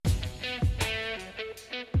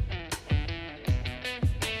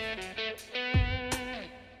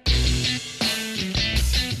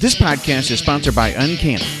This podcast is sponsored by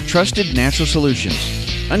Uncana, Trusted Natural Solutions.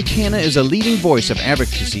 Uncana is a leading voice of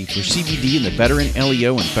advocacy for CBD in the veteran,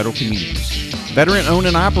 LEO, and federal communities. Veteran-owned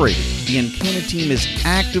and operated, the Uncana team is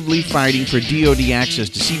actively fighting for DoD access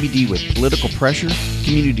to CBD with political pressure,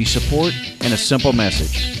 community support, and a simple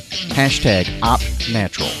message.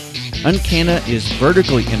 #OptNatural. Uncana is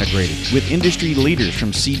vertically integrated with industry leaders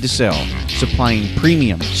from seed to sale, supplying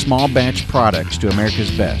premium, small batch products to America's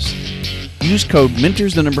best. Use code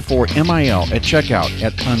MENTORS4MIL at checkout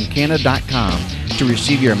at uncana.com to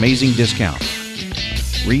receive your amazing discount.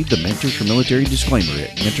 Read the Mentors for Military disclaimer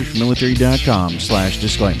at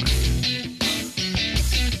mentorsformilitary.com/disclaimer.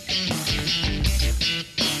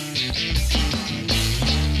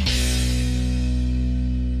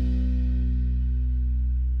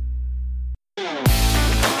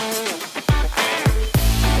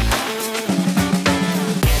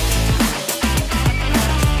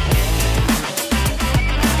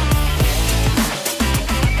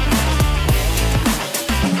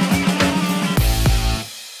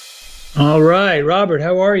 All right, Robert,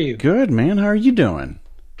 how are you? Good, man. How are you doing?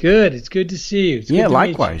 Good. It's good to see you. Yeah,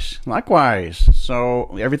 likewise. Likewise.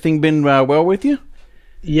 So, everything been well with you?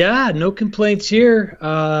 Yeah, no complaints here.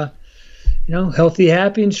 Healthy,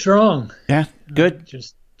 happy, and strong. Yeah, good.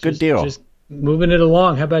 Good deal. Just moving it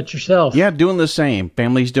along. How about yourself? Yeah, doing the same.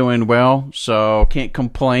 Family's doing well, so can't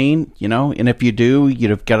complain, And if you do,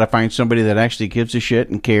 you've got to find somebody that actually gives a shit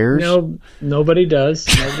and cares. No, nobody does.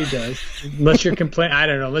 Nobody does. Unless you're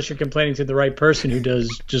unless you're complaining to the right person who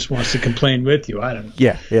just wants to complain with you. I don't know.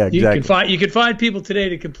 Yeah, exactly. You can find people today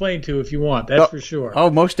to complain to if you want. That's for sure. Oh,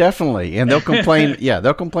 most definitely. And they'll complain. Yeah,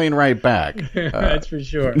 they'll complain right back. That's for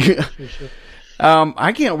sure. That's for sure.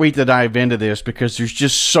 I can't wait to dive into this because there's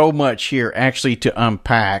just so much here actually to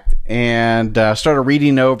unpack, and started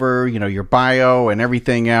reading over, your bio and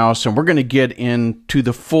everything else, and we're going to get into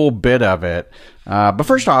the full bit of it. But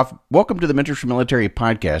first off, welcome to the Mentors for Military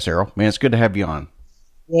podcast, Errol. Man, it's good to have you on.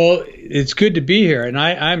 Well, it's good to be here, and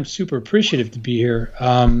I'm super appreciative to be here.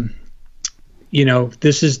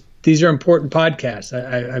 These are important podcasts.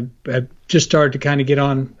 I've just started to kind of get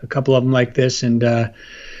on a couple of them like this, and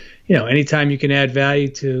anytime you can add value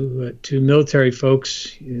to military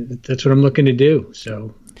folks, that's what I'm looking to do.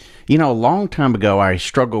 So, a long time ago, I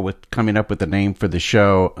struggled with coming up with the name for the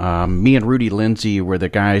show. Me and Rudy Lindsay were the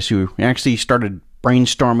guys who actually started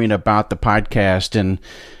brainstorming about the podcast, and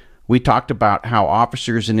we talked about how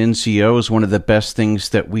officers and NCOs, one of the best things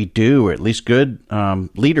that we do, or at least good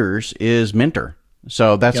leaders, is mentor.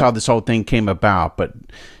 So that's how this whole thing came about. But,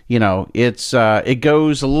 it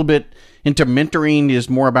goes a little bit into mentoring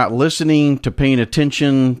is more about listening to paying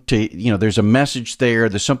attention to, there's a message there.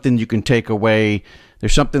 There's something you can take away.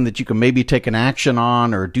 There's something that you can maybe take an action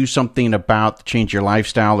on or do something about to change your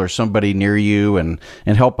lifestyle or somebody near you and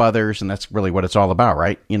help others. And that's really what it's all about,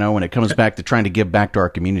 right? When it comes back to trying to give back to our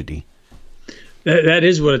community. That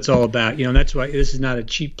is what it's all about. That's why this is not a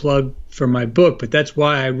cheap plug for my book, but that's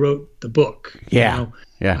why I wrote the book. Yeah.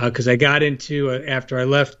 Because I got into, after I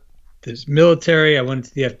left this military, I went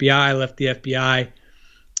into the FBI, left the FBI,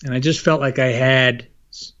 and I just felt like I had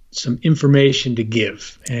some information to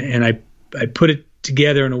give. And I put it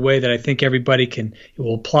together in a way that I think it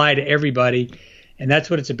will apply to everybody. And that's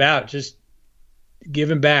what it's about, just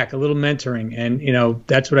giving back, a little mentoring. And,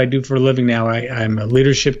 that's what I do for a living now. I'm a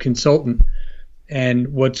leadership consultant. And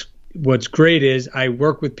what's great is I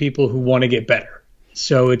work with people who want to get better.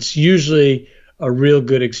 So it's usually a real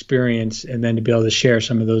good experience, and then to be able to share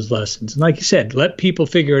some of those lessons. And like you said, let people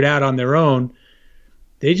figure it out on their own.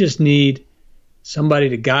 They just need somebody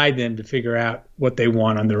to guide them to figure out what they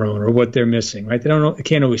want on their own or what they're missing, right? They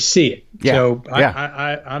can't always see it. Yeah. So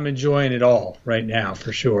Yeah. I'm enjoying it all right now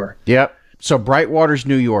for sure. Yep. So Brightwaters,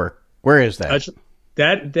 New York. Where is that?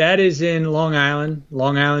 That is in Long Island,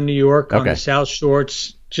 New York, on Okay. the South Shore.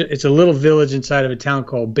 It's a little village inside of a town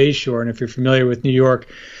called Bayshore, and if you're familiar with New York,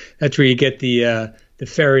 that's where you get the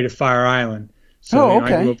ferry to Fire Island. So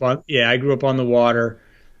okay. I grew up on the water,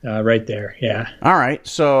 right there. Yeah. All right.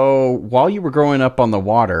 So while you were growing up on the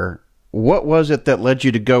water, what was it that led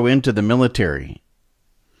you to go into the military?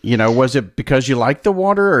 Was it because you liked the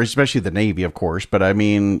water, or especially the Navy, of course? But I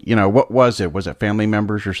mean, what was it? Was it family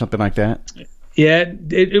members or something like that? Yeah,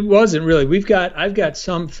 it wasn't really. I've got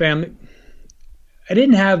some family. I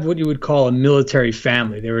didn't have what you would call a military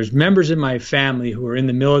family. There was members in my family who were in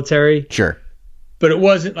the military. Sure. But it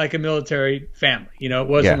wasn't like a military family. It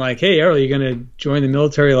wasn't like, hey, Errol, you're going to join the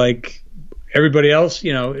military like everybody else.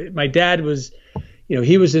 My dad was,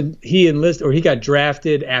 he enlisted, or he got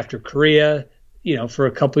drafted after Korea, for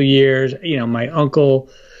a couple of years. My uncle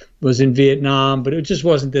was in Vietnam, but it just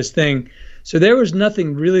wasn't this thing So there was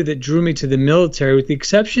nothing really that drew me to the military, with the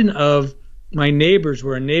exception of my neighbors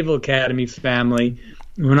were a Naval Academy family.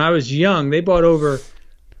 When I was young, they brought over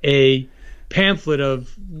a pamphlet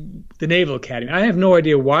of the Naval Academy. I have no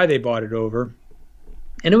idea why they bought it over.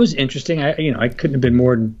 And it was interesting. I couldn't have been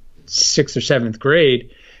more than 6th or 7th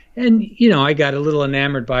grade. And, I got a little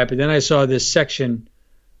enamored by it. But then I saw this section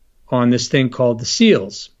on this thing called the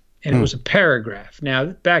SEALs. And it was a paragraph. Now,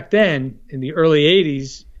 back then, in the early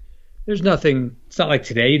 80s, there's nothing. It's not like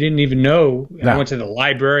today. You didn't even know. No. I went to the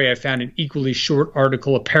library. I found an equally short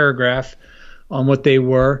article, a paragraph on what they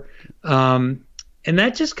were. And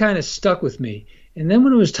that just kind of stuck with me. And then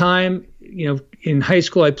when it was time, in high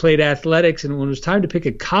school, I played athletics. And when it was time to pick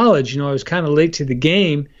a college, I was kind of late to the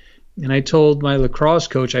game. And I told my lacrosse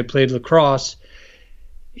coach, I played lacrosse,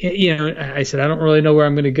 I said, I don't really know where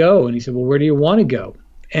I'm going to go. And he said, well, where do you want to go?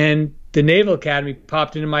 And the Naval Academy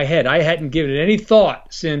popped into my head. I hadn't given it any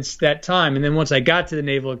thought since that time. And then once I got to the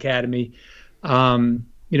Naval Academy, I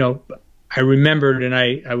remembered and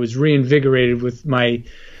I was reinvigorated with my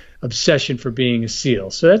obsession for being a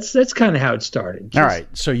SEAL. So that's kind of how it started. All right.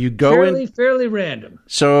 So you go fairly random.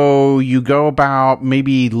 So you go about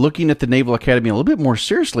maybe looking at the Naval Academy a little bit more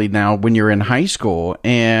seriously now when you're in high school.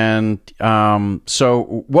 And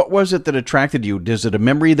so what was it that attracted you? Is it a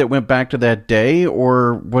memory that went back to that day,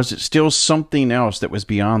 or was it still something else that was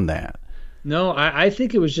beyond that? No, I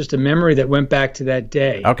think it was just a memory that went back to that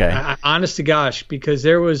day. Okay. Honest to gosh, because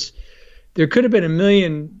there could have been a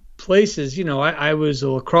million places. I was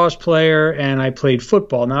a lacrosse player and I played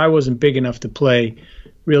football. Now, I wasn't big enough to play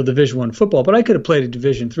real Division I football, but I could have played a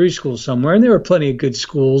Division III school somewhere, and there were plenty of good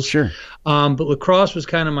schools. Sure. But lacrosse was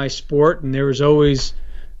kind of my sport, and there was always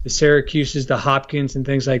the Syracuses, the Hopkins, and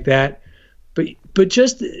things like that. But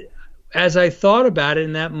just as I thought about it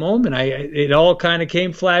in that moment, it all kind of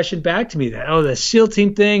came flashing back to me that, the SEAL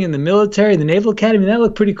team thing and the military, the Naval Academy, that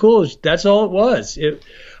looked pretty cool. That's all it was.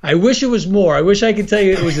 I wish it was more. I wish I could tell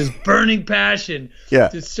you it was this burning passion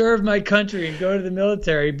to serve my country and go to the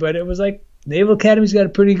military. But it was like Naval Academy's got a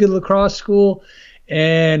pretty good lacrosse school,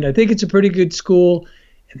 and I think it's a pretty good school.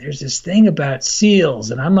 And there's this thing about SEALs,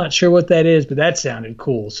 and I'm not sure what that is, but that sounded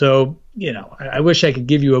cool. So, I wish I could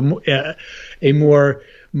give you a more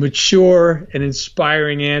mature and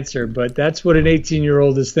inspiring answer, but that's what an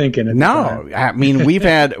 18-year-old is thinking. No, I mean, we've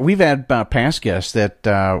had past guests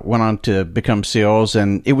that went on to become SEALs,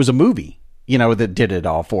 and it was a movie, that did it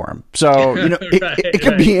all for them. So, it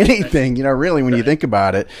could be anything, really, when you think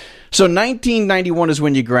about it. So 1991 is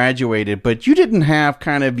when you graduated, but you didn't have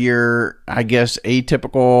kind of your, I guess,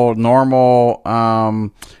 atypical, normal,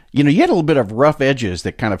 you had a little bit of rough edges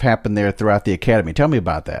that kind of happened there throughout the academy. Tell me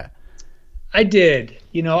about that. I did.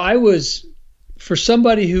 I was, for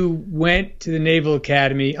somebody who went to the Naval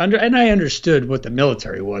Academy and I understood what the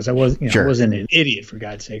military was. I was, Sure. I wasn't an idiot, for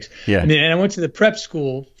God's sakes. Yeah. And I went to the prep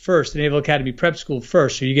school first, the Naval Academy prep school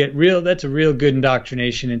first. So you get that's a real good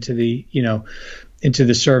indoctrination into the, into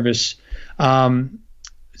the service.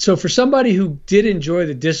 So for somebody who did enjoy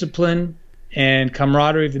the discipline and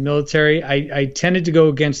camaraderie of the military, I tended to go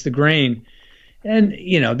against the grain. And,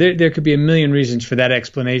 there could be a million reasons for that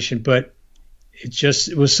explanation, but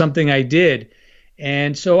it was something I did.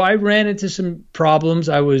 And so I ran into some problems.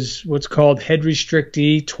 I was what's called head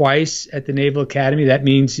restrictee twice at the Naval Academy. That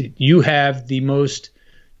means you have the most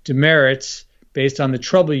demerits based on the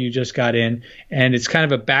trouble you just got in. And it's kind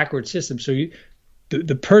of a backward system. So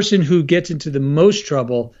the person who gets into the most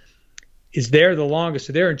trouble is there the longest.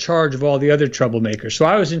 So they're in charge of all the other troublemakers. So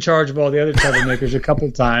I was in charge of all the other troublemakers a couple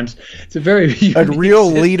of times. It's a very a real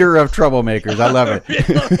system. Leader of troublemakers. I love it.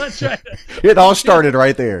 That's right. It all started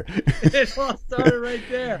right there. It all started right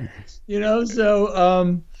there.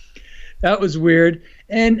 So that was weird.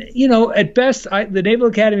 And, at best, the Naval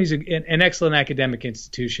Academy is an excellent academic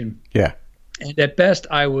institution. Yeah. And at best,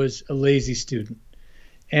 I was a lazy student.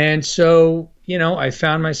 And so, I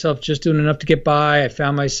found myself just doing enough to get by. I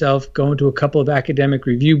found myself going to a couple of academic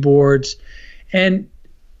review boards. And,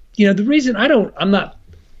 the reason I'm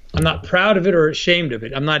not proud of it or ashamed of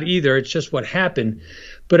it. I'm not either. It's just what happened.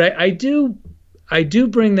 But I do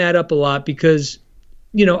bring that up a lot because,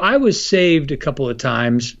 I was saved a couple of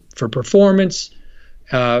times for performance,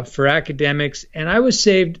 for academics. And I was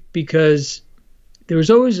saved because there was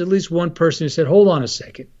always at least one person who said, hold on a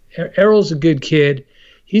second. Errol's a good kid.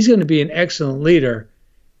 He's going to be an excellent leader.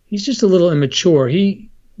 He's just a little immature.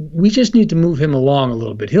 We just need to move him along a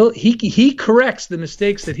little bit. He corrects the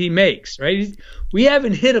mistakes that he makes, right? We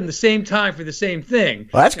haven't hit him the same time for the same thing.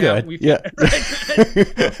 Well, that's good. Yeah.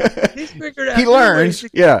 Right? He's figured out. He learns.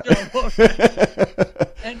 Yeah.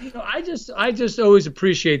 And I just always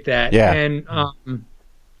appreciate that. Yeah. And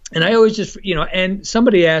And I always just, and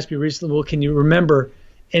somebody asked me recently, well, can you remember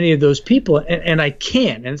any of those people? And I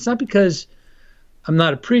can't. And it's not because I'm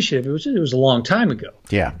not appreciative. It was a long time ago.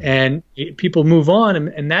 Yeah. And people move on.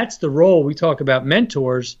 And that's the role we talk about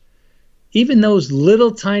mentors, even those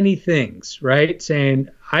little tiny things, right? Saying,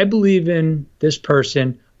 I believe in this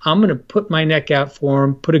person. I'm going to put my neck out for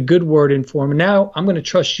him, put a good word in for him. And now I'm going to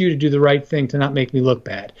trust you to do the right thing to not make me look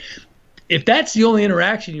bad. If that's the only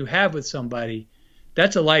interaction you have with somebody,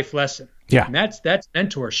 that's a life lesson. Yeah. And that's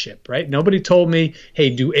mentorship, right? Nobody told me, hey,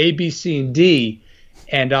 do A, B, C, and D,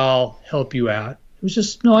 and I'll help you out. It was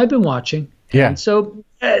just, no, I've been watching. Yeah. And so,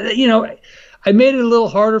 I made it a little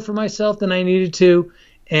harder for myself than I needed to.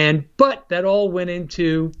 But that all went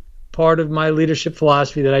into part of my leadership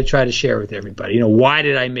philosophy that I try to share with everybody. Why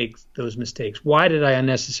did I make those mistakes? Why did I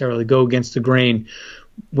unnecessarily go against the grain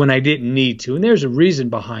when I didn't need to? And there's a reason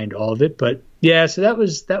behind all of it. But yeah, so that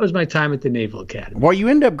was my time at the Naval Academy. Well, you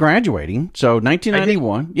ended up graduating, so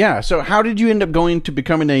 1991. Yeah. So how did you end up going to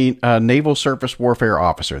becoming a naval surface warfare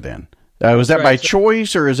officer then? Was that by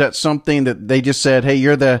choice, or is that something that they just said, hey,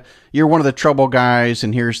 you're one of the trouble guys,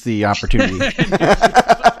 and here's the opportunity? Here's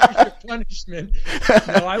your punishment.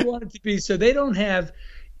 No, I wanted to be. So they don't have.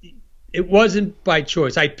 It wasn't by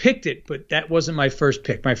choice. I picked it, but that wasn't my first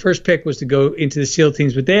pick. My first pick was to go into the SEAL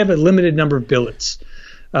teams, but they have a limited number of billets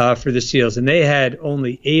for the SEALs, and they had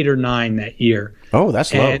only 8 or 9 that year. Oh,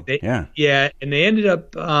 that's low. Yeah, and they ended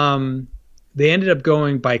up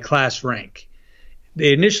going by class rank.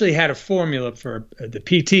 They initially had a formula for the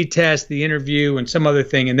PT test, the interview, and some other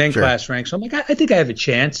thing, and then class rank. So I'm like, I think I have a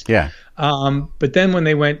chance. Yeah. But then when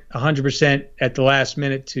they went 100% at the last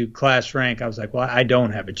minute to class rank, I was like, well, I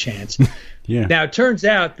don't have a chance. Yeah. Now, it turns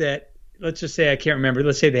out that, let's just say I can't remember.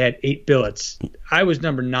 Let's say they had 8 billets. I was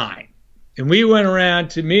number 9. And we went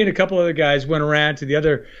around to, me and a couple other guys went around to the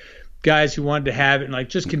other guys who wanted to have it and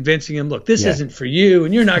just convincing them, look, this isn't for you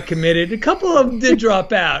and you're not committed. A couple of them did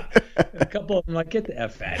drop out. A couple of them get the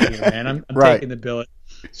F out of here, man. I'm taking the billet.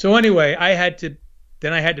 So anyway, I had to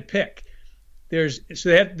pick. They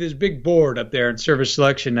have this big board up there in service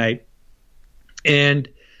selection night, and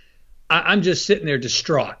I'm just sitting there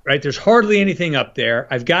distraught, right? There's hardly anything up there.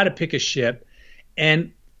 I've got to pick a ship.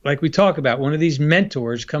 And like we talk about, one of these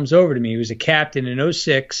mentors comes over to me. He was a captain in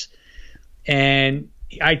 06, and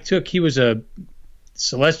he was a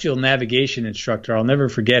celestial navigation instructor. I'll never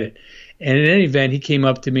forget it. And in any event, he came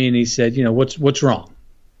up to me and he said, what's wrong?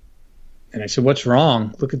 And I said, what's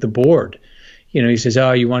wrong? Look at the board. He says,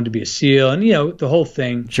 oh, you wanted to be a SEAL, and the whole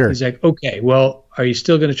thing. Sure. He's like, okay, well, are you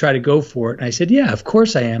still going to try to go for it? And I said, yeah, of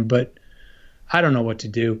course I am, but I don't know what to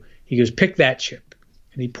do. He goes, pick that ship.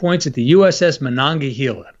 And he points at the USS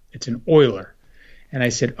Monongahela. It's an oiler. And I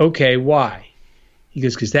said, okay, why? He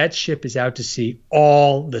goes, because that ship is out to sea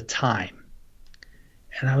all the time.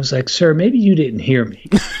 And I was like, sir, maybe you didn't hear me,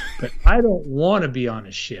 but I don't want to be on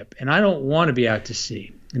a ship, and I don't want to be out to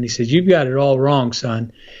sea. And he said, you've got it all wrong,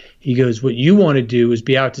 son. He goes, what you want to do is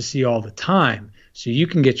be out to sea all the time so you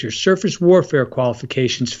can get your surface warfare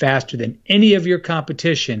qualifications faster than any of your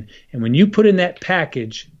competition. And when you put in that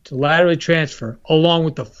package to laterally transfer, along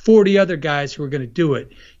with the 40 other guys who are going to do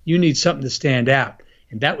it, you need something to stand out.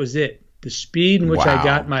 And that was it. The speed in which I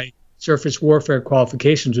got my surface warfare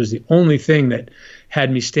qualifications was the only thing that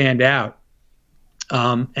had me stand out.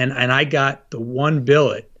 And I got the 1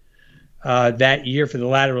 billet that year for the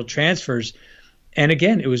lateral transfers. And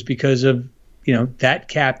again, it was because of, that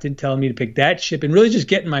captain telling me to pick that ship and really just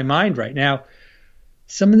getting my mind right. Now,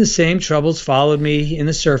 some of the same troubles followed me in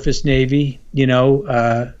the surface Navy,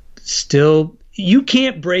 still. You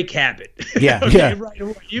can't break habit. Yeah. Okay, yeah. Right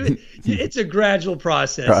away. It's a gradual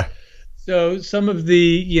process. Right. So some of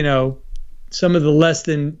the less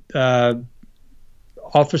than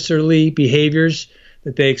officerly behaviors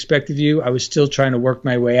that they expect of you, I was still trying to work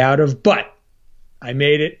my way out of, but I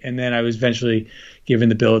made it, and then I was eventually given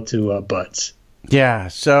the billet to Buds. Yeah.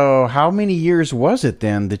 So how many years was it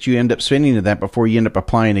then that you end up spending in that before you end up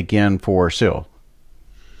applying again for SEAL?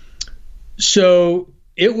 So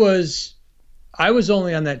I was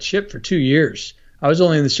only on that ship for 2 years. I was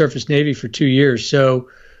only in the surface Navy for 2 years. So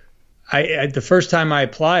the first time I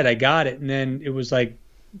applied, I got it. And then it was like,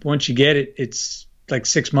 once you get it, it's like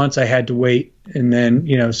 6 months I had to wait. And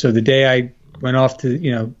then, so the day I went off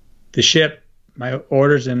to, the ship, my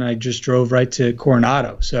orders, and I just drove right to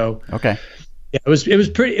Coronado. So, okay. Yeah, it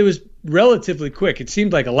was relatively quick. It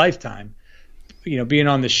seemed like a lifetime, being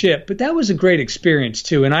on the ship, but that was a great experience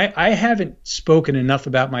too. And I haven't spoken enough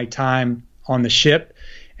about my time on the ship.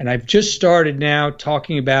 And I've just started now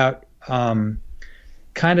talking about,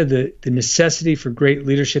 kind of the necessity for great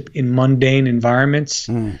leadership in mundane environments,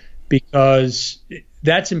 because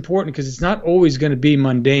that's important because it's not always going to be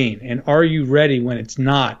mundane. And are you ready when it's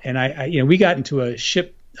not? And we got into a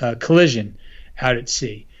ship collision out at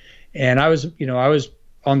sea, and I was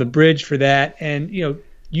on the bridge for that, and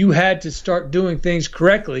you had to start doing things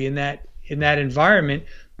correctly in that environment.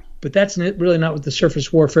 But that's really not what the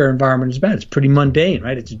surface warfare environment is about. It's pretty mundane,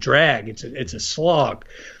 right? It's a drag. It's a slog.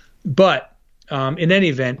 But in any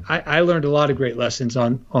event, I learned a lot of great lessons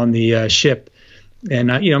on the ship.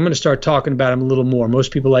 And I'm going to start talking about them a little more.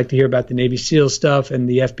 Most people like to hear about the Navy SEAL stuff and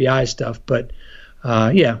the FBI stuff, but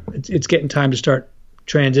it's getting time to start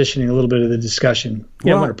transitioning a little bit of the discussion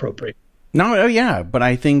when appropriate. No, yeah, but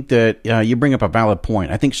I think that you bring up a valid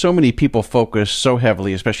point. I think so many people focus so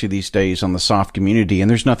heavily, especially these days, on the soft community, and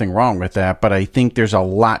there's nothing wrong with that, but I think there's a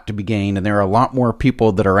lot to be gained, and there are a lot more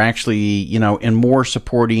people that are actually, in more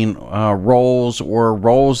supporting roles or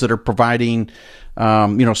roles that are providing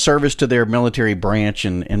service to their military branch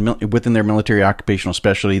and within their military occupational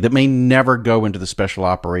specialty that may never go into the special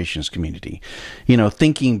operations community.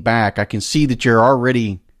 Thinking back, I can see that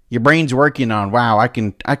your brain's working on, wow, I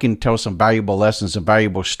can tell some valuable lessons and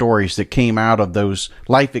valuable stories that came out of those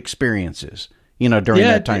life experiences, during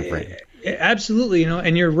that time frame. Absolutely,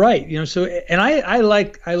 and you're right, so, and I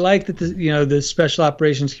like that the special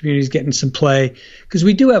operations community is getting some play because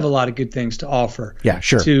we do have a lot of good things to offer. Yeah,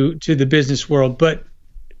 sure. To the business world, but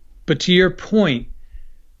to your point,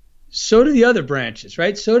 so do the other branches,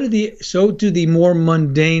 right? So do the more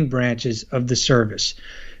mundane branches of the service.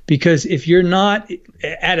 Because if you're not,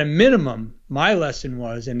 at a minimum, my lesson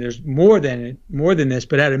was, and there's more than this,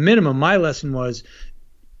 but at a minimum, my lesson was,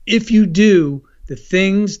 if you do the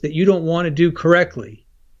things that you don't want to do correctly,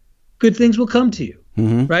 good things will come to you,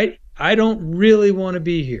 right? I don't really want to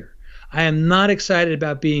be here. I am not excited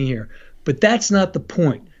about being here, but that's not the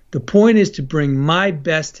point. The point is to bring my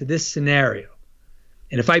best to this scenario.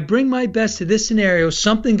 And if I bring my best to this scenario,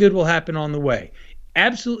 something good will happen on the way.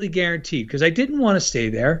 Absolutely guaranteed, because I didn't want to stay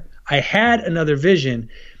there. I had another vision,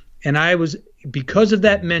 and because of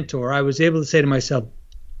that mentor, I was able to say to myself,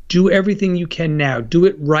 do everything you can now. Do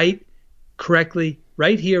it right, correctly,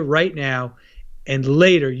 right here, right now, and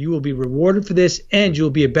later you will be rewarded for this, and you'll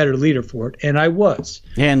be a better leader for it. And I was.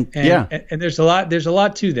 And there's a lot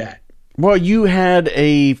to that. Well, you had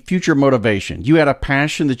a future motivation. You had a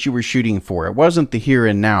passion that you were shooting for. It wasn't the here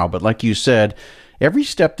and now, but like you said, every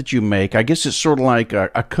step that you make, I guess it's sort of like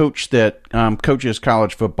a coach that coaches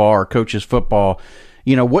college football or coaches football.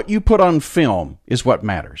 What you put on film is what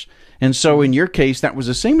matters. And so in your case, that was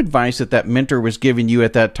the same advice that mentor was giving you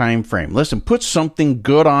at that time frame. Listen, put something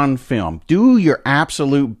good on film. Do your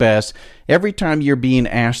absolute best. Every time you're being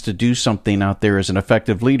asked to do something out there as an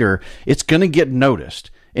effective leader, it's going to get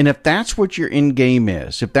noticed. And if that's what your end game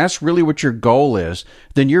is, if that's really what your goal is,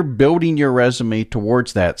 then you're building your resume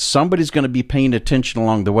towards that. Somebody's going to be paying attention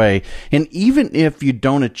along the way. And even if you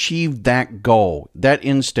don't achieve that goal, that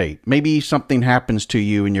end state, maybe something happens to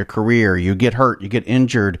you in your career, you get hurt, you get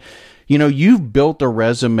injured, you've built a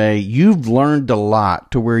resume, you've learned a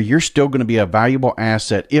lot to where you're still going to be a valuable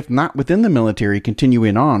asset, if not within the military,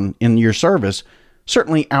 continuing on in your service,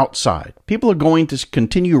 certainly outside. People are going to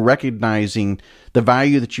continue recognizing the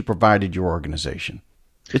value that you provided your organization.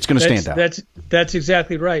 It's going to stand out. That's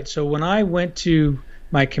exactly right. So when I went to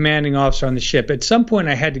my commanding officer on the ship, at some point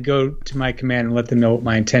I had to go to my command and let them know what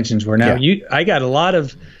my intentions were. Now, I got a lot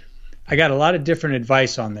of different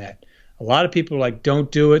advice on that. A lot of people are like,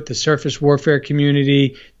 don't do it. The surface warfare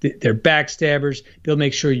community, they're backstabbers. They'll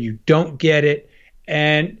make sure you don't get it.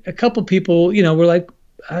 And a couple people, were like,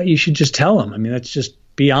 you should just tell them. I mean, let's just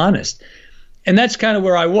be honest. And that's kind of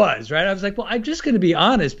where I was, right? I was like, well, I'm just going to be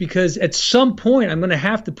honest because at some point I'm going to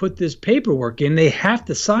have to put this paperwork in. They have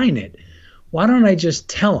to sign it. Why don't I just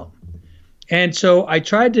tell them? And so I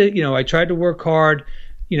tried to work hard,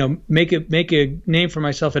 make a name for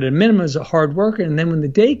myself at a minimum as a hard worker. And then when the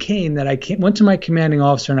day came that I went to my commanding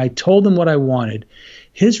officer and I told him what I wanted,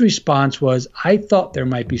 his response was, I thought there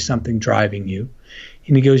might be something driving you.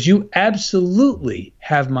 And he goes, you absolutely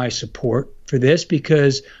have my support for this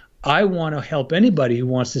because I want to help anybody who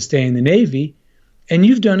wants to stay in the Navy, and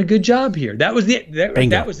you've done a good job here. That was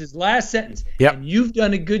that was his last sentence. Yep. And you've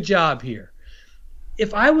done a good job here.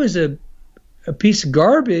 If I was a piece of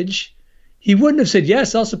garbage, he wouldn't have said,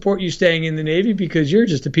 yes, I'll support you staying in the Navy because you're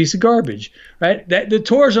just a piece of garbage, right? The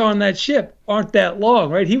tours on that ship aren't that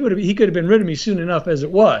long, right? He could have been rid of me soon enough as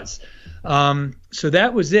it was. So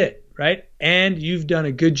that was it, right? And you've done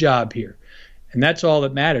a good job here. And that's all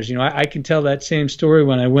that matters. I can tell that same story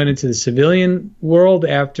when I went into the civilian world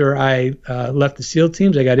after I left the SEAL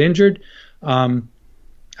teams. I got injured.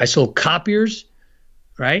 I sold copiers,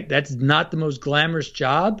 right? That's not the most glamorous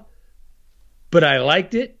job. but I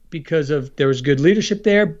liked it because there was good leadership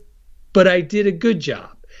there, but I did a good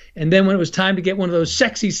job. And then when it was time to get one of those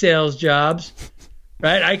sexy sales jobs,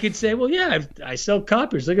 right, I could say, well, yeah, I sell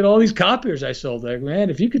copiers. Look at all these copiers I sold. Like, man,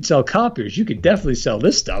 if you could sell copiers, you could definitely sell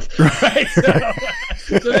this stuff, right?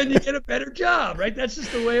 So then you get a better job, right? That's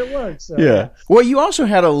just the way it works. So, yeah. Well, you also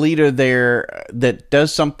had a leader there that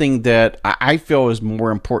does something that I feel is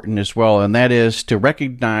more important as well, and that is to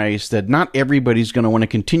recognize that not everybody's going to want to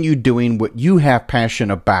continue doing what you have passion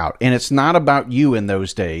about, and it's not about you in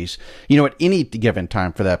those days. You know, at any given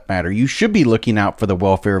time for that matter, you should be looking out for the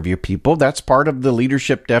welfare of your people. That's part of the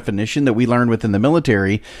leadership definition that we learned within the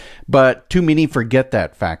military, but too many forget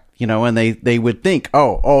that fact, you know, and they would think,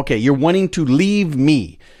 oh, okay, you're wanting to leave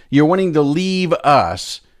me. You're wanting to leave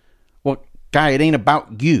us. Well, guy, it ain't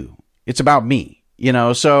about you. It's about me, you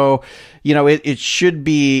know? So, you know, it should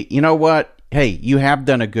be, you know what? Hey, you have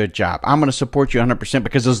done a good job. I'm going to support you 100%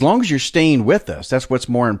 because as long as you're staying with us, that's what's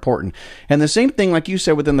more important. And the same thing, like you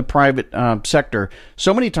said, within the private sector,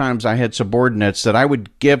 so many times I had subordinates that I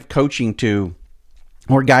would give coaching to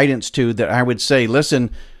or guidance to, that I would say,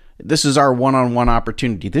 listen, this is our one-on-one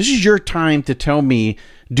opportunity. This is your time to tell me,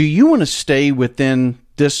 do you want to stay within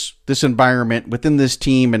this environment, within this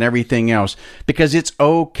team and everything else? Because it's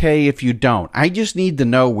okay if you don't. I just need to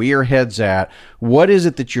know where your head's at. What is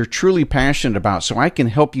it that you're truly passionate about so I can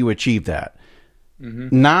help you achieve that? Mm-hmm.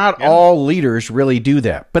 Not all leaders really do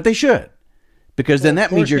that, but they should. Because then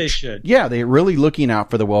that means they're really looking out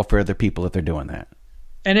for the welfare of their people if they're doing that.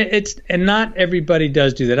 And not everybody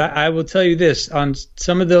does do that. I will tell you this, on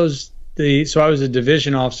some of those, so I was a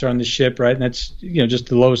division officer on the ship, right? And that's, you know, just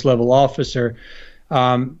the lowest level officer.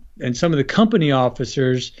 And some of the company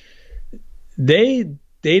officers, they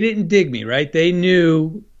didn't dig me, right? They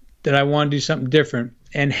knew that I wanted to do something different.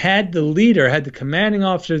 And had the commanding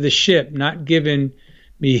officer of the ship not given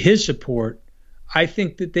me his support, I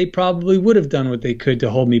think that they probably would have done what they could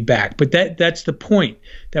to hold me back. But that's the point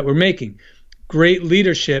that we're making. Great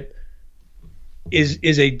leadership is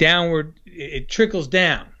a downward, it trickles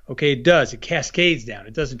down. Okay, it does. It cascades down.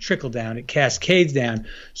 It doesn't trickle down. It cascades down.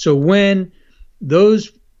 So when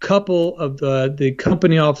those couple of the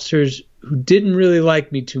company officers who didn't really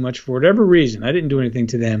like me too much for whatever reason, I didn't do anything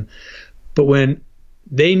to them, but when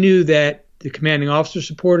they knew that the commanding officer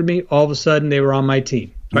supported me, all of a sudden they were on my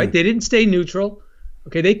team, right? They didn't stay neutral.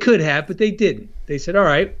 Okay, they could have, but they didn't. They said, all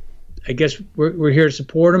right, I guess we're here to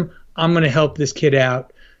support him. I'm going to help this kid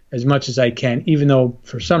out as much as I can, even though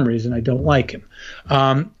for some reason I don't like him.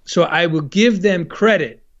 So I will give them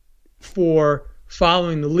credit for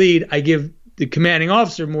following the lead. I give the commanding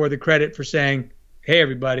officer more the credit for saying, hey,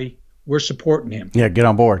 everybody, we're supporting him. Yeah, get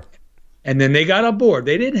on board. And then they got on board.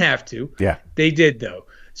 They didn't have to. Yeah. They did, though.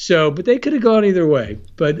 So, but they could have gone either way.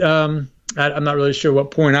 But I'm not really sure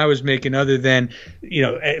what point I was making other than, you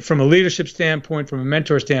know, from a leadership standpoint, from a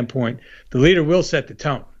mentor standpoint, the leader will set the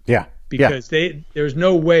tone. Yeah. Because there's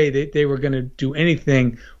no way they were going to do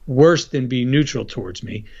anything worse than be neutral towards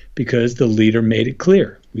me, because the leader made it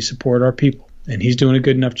clear. We support our people, and he's doing a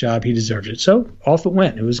good enough job. He deserves it. So off it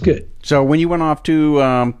went. It was good. So when you went off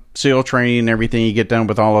to SEAL training and everything, you get done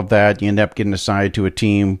with all of that, you end up getting assigned to a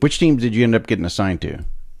team. Which team did you end up getting assigned to?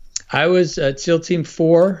 I was at SEAL Team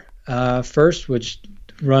 4 first, which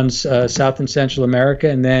runs South and Central America,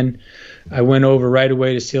 and then I went over right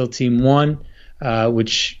away to SEAL Team 1.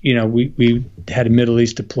 Which, you know, we had a Middle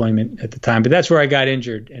East deployment at the time, but that's where I got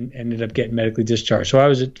injured and ended up getting medically discharged. So I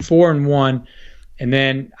was at 4 and 1, and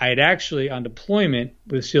then I had actually on deployment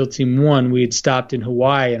with SEAL Team 1, we had stopped in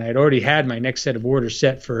Hawaii, and I had already had my next set of orders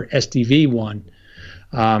set for SDV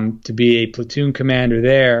 1 to be a platoon commander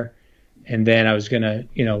there, and then I was gonna,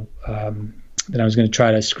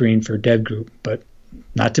 try to screen for Dev Group, but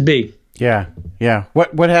not to be. Yeah.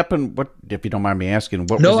 What happened? What, if you don't mind me asking,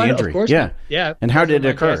 what was the injury? Of course. Yeah. And how did it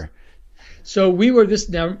occur? So we were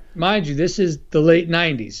now, mind you, this is the late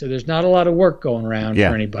 90s, so there's not a lot of work going around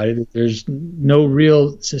for anybody. There's no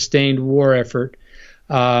real sustained war effort.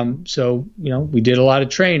 So, you know, we did a lot of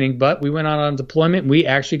training, but we went on deployment. We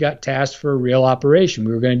actually got tasked for a real operation.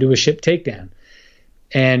 We were going to do a ship takedown.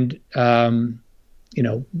 And, you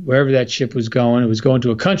know, wherever that ship was going, it was going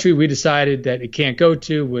to a country we decided that it can't go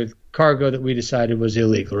to with cargo that we decided was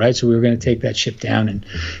illegal, right? So we were going to take that ship down and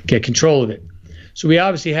get control of it. So we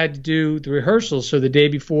obviously had to do the rehearsal. So the day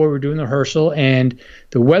before we were doing the rehearsal, and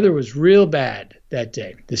the weather was real bad that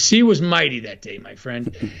day. The sea was mighty that day, my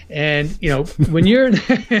friend. And, you know, when you're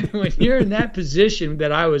in that position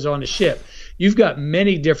that I was on a ship, you've got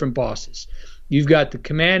many different bosses. You've got the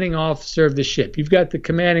commanding officer of the ship. You've got the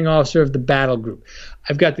commanding officer of the battle group.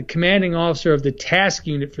 I've got the commanding officer of the task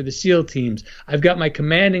unit for the SEAL teams. I've got my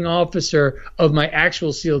commanding officer of my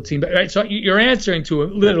actual SEAL team. Right? So you're answering to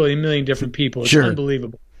literally a million different people. It's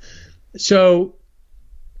unbelievable. So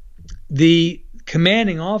the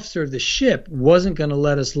commanding officer of the ship wasn't going to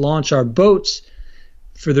let us launch our boats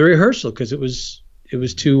for the rehearsal because it was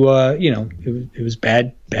too it was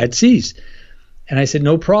bad seas. And I said,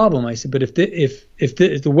 no problem. I said, but if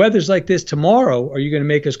the weather's like this tomorrow, are you going to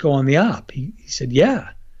make us go on the op? He said, yeah.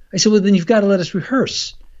 I said, well, then you've got to let us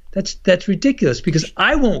rehearse. That's ridiculous because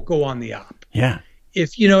I won't go on the op. Yeah.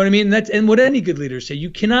 If you know what I mean. And what any good leaders say, you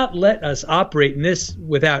cannot let us operate in this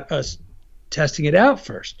without us testing it out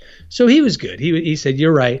first. So he was good. He said,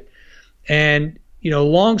 you're right. And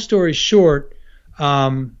long story short,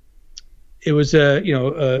 it was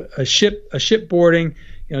a ship boarding.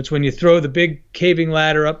 It's when you throw the big caving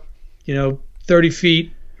ladder up, 30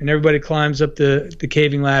 feet, and everybody climbs up the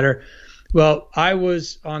caving ladder. Well, I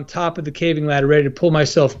was on top of the caving ladder ready to pull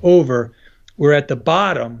myself over. We're at the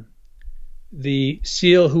bottom. The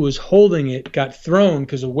SEAL who was holding it got thrown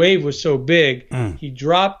because the wave was so big. He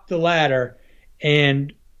dropped the ladder,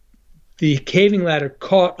 and the caving ladder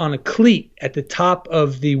caught on a cleat at the top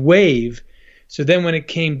of the wave. So then when it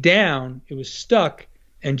came down, it was stuck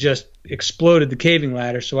and just exploded the caving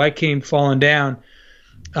ladder. So I came falling down.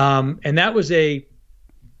 And that was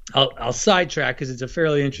I'll sidetrack because it's a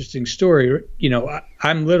fairly interesting story.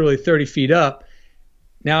 I'm literally 30 feet up.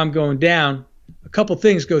 Now I'm going down. A couple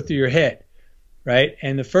things go through your head, right?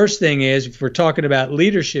 And the first thing is, if we're talking about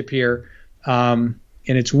leadership here, and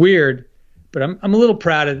it's weird, but I'm a little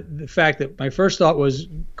proud of the fact that my first thought was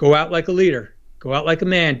go out like a leader, go out like a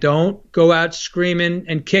man. Don't go out screaming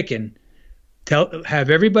and kicking. Have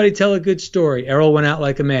everybody tell a good story. Errol went out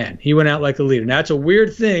like a man. He went out like a leader. Now, it's a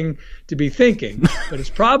weird thing to be thinking, but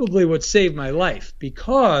it's probably what saved my life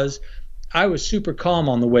because I was super calm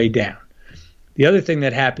on the way down. The other thing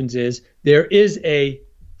that happens is there is a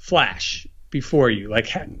flash before you,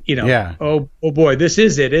 oh boy, this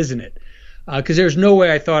is it, isn't it? Because there's no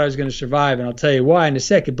way I thought I was going to survive, and I'll tell you why in a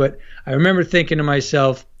second. But I remember thinking to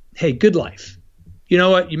myself, hey, good life. You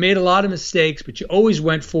know what? You made a lot of mistakes, but you always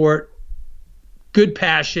went for it. Good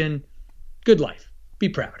passion, good life. Be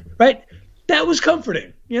proud, right? That was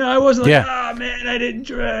comforting. I wasn't like, oh man, I didn't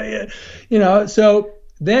try. So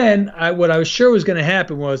then what I was sure was going to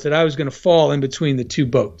happen was that I was going to fall in between the two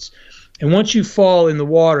boats. And once you fall in the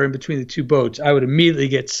water in between the two boats, I would immediately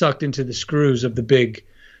get sucked into the screws of the big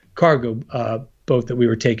cargo boat that we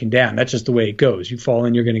were taking down. That's just the way it goes. You fall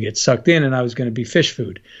in, you're going to get sucked in, and I was going to be fish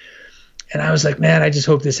food. And I was like, man, I just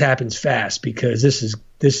hope this happens fast because this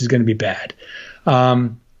is going to be bad.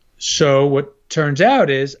 So what turns out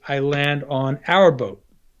is I land on our boat,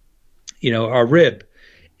 our rib,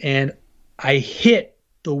 and I hit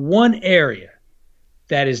the one area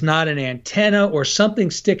that is not an antenna or something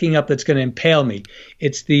sticking up that's going to impale me.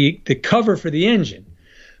 It's the cover for the engine,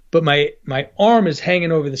 but my arm is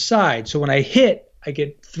hanging over the side. So when I hit, I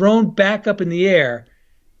get thrown back up in the air,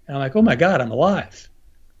 and I'm like, oh my God, I'm alive.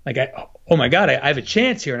 Oh my God, I have a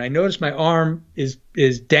chance here. And I notice my arm is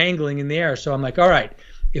dangling in the air. So I'm like, all right,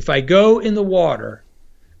 if I go in the water,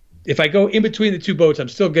 if I go in between the two boats, I'm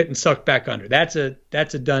still getting sucked back under. That's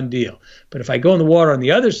a done deal. But if I go in the water on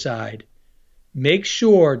the other side, make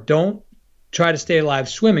sure don't try to stay alive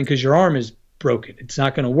swimming because your arm is broken. It's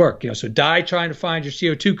not going to work. So die trying to find your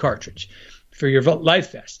CO2 cartridge for your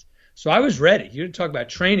life vest. So I was ready. You didn't talk about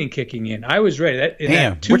training kicking in. I was ready.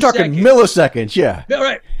 Damn, we're talking milliseconds, yeah. All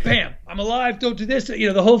right, bam, I'm alive, don't do this.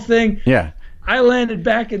 The whole thing. Yeah. I landed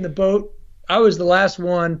back in the boat. I was the last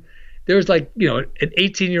one. There was an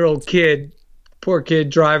 18-year-old kid, poor kid,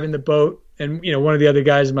 driving the boat, and, one of the other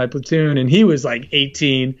guys in my platoon, and he was like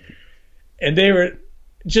 18, and they were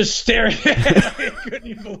just staring at me. I couldn't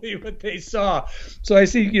even believe what they saw. So I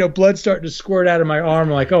see, blood starting to squirt out of my arm.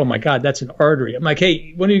 I'm like, oh my God, that's an artery. I'm like,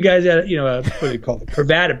 hey, one of you guys had, what do they call it?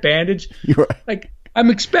 Cravat, a bandage. Right. Like,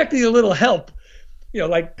 I'm expecting a little help.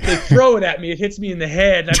 Like they throw it at me, it hits me in the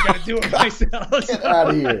head, and I've got to do it myself. Get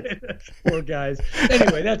out of here. Poor guys.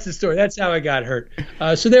 Anyway, that's the story. That's how I got hurt.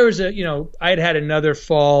 So there was I had another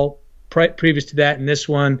fall previous to that and this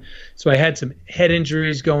one. So I had some head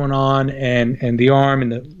injuries going on and the arm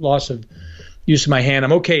and the loss of use of my hand.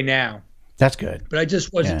 I'm okay now. That's good. But I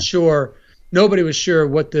just wasn't sure. Nobody was sure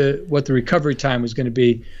what the recovery time was going to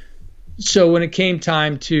be. So when it came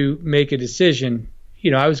time to make a decision,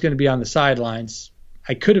 I was going to be on the sidelines.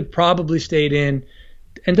 I could have probably stayed in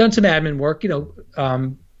and done some admin work,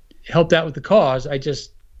 helped out with the cause.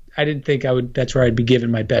 didn't think that's where I'd be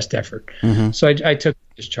giving my best effort. So I took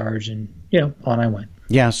discharge, and on I went.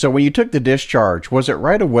 Yeah. So when you took the discharge, was it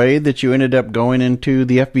right away that you ended up going into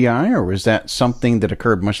the FBI, or was that something that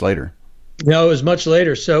occurred much later? No, it was much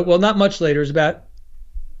later. So, well, not much later. It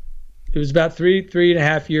was about three and a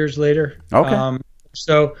half years later. Okay.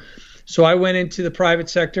 So I went into the private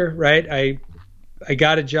sector, right? I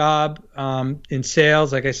got a job in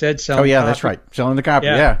sales, like I said, selling. Oh yeah, copy. that's right, selling the copy.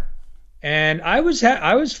 Yeah. And I was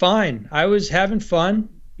fine. I was having fun.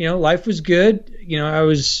 Life was good. I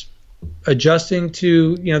was adjusting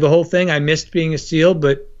to the whole thing. I missed being a SEAL,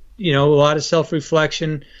 but a lot of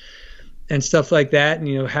self-reflection and stuff like that,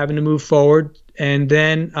 and having to move forward. And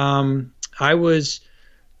then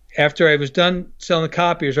after I was done selling the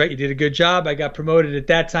copiers, right? You did a good job. I got promoted at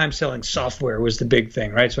that time. Selling software was the big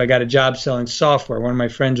thing, right? So I got a job selling software. One of my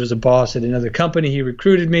friends was a boss at another company. He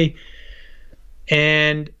recruited me,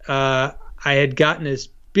 and I had gotten this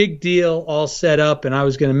big deal all set up, and I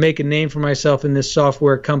was going to make a name for myself in this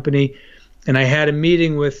software company. And I had a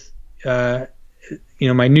meeting with, my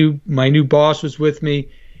new boss was with me,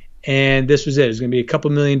 and this was it. It was going to be a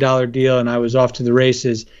 $2 million deal, and I was off to the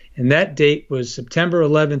races. And that date was September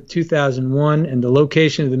 11th, 2001, and the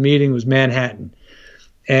location of the meeting was Manhattan.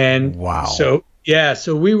 And wow. So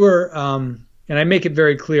we were, and I make it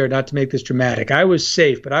very clear, not to make this dramatic, I was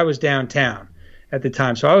safe, but I was downtown at the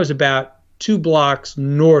time. So I was about 2 blocks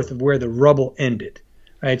north of where the rubble ended,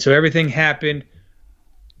 right? So everything happened.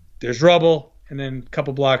 There's rubble, and then a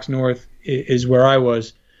couple blocks north is where I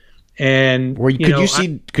was. And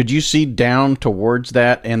could you see down towards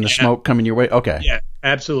that and the smoke coming your way? Okay. Yeah,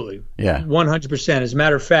 absolutely. Yeah. 100%. As a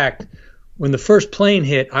matter of fact, when the first plane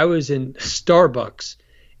hit, I was in Starbucks,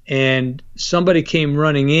 and somebody came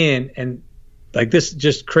running in, and like, this is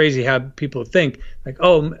just crazy how people think, like,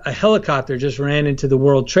 oh, a helicopter just ran into the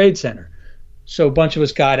World Trade Center. So a bunch of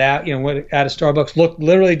us got out, went out of Starbucks, looked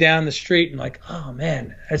literally down the street, and like, oh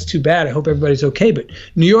man, that's too bad. I hope everybody's okay. But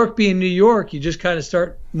New York being New York, you just kind of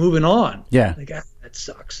start moving on. Yeah. Like, that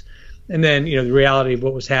sucks. And then, the reality of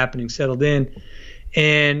what was happening settled in.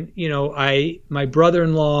 And, my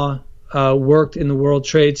brother-in-law worked in the World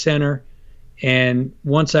Trade Center. And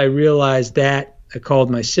once I realized that, I called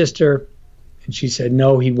my sister, and she said,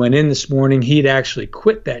 no, he went in this morning. He'd actually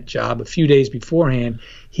quit that job a few days beforehand.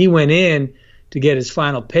 He went in to get his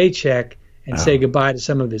final paycheck and say goodbye to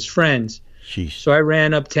some of his friends. Sheesh. So I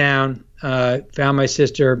ran uptown, found my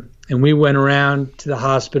sister, and we went around to the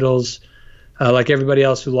hospitals like everybody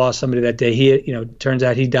else who lost somebody that day. He, turns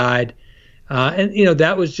out he died. And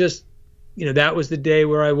that was just, that was the day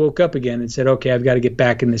where I woke up again and said, okay, I've got to get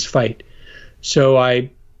back in this fight. So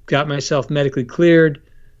I got myself medically cleared,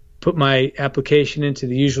 put my application into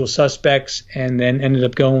the usual suspects, and then ended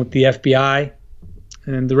up going with the FBI.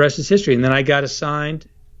 And the rest is history. And then I got assigned,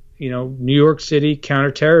 New York City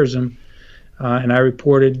counterterrorism, and I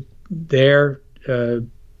reported there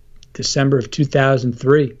December of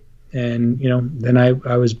 2003. And then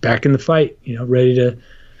I was back in the fight, ready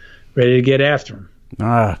to get after him.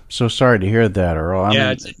 So sorry to hear that, Errol.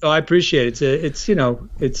 I appreciate it.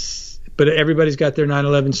 But everybody's got their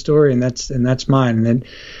 9/11 story, and that's mine. And then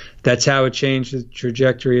that's how it changed the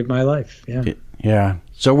trajectory of my life. Yeah. Yeah.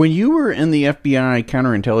 So when you were in the FBI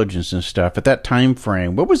counterintelligence and stuff at that time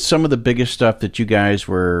frame, what was some of the biggest stuff that you guys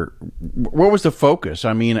were? What was the focus?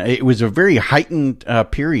 I mean, it was a very heightened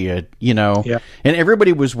period, Yeah. And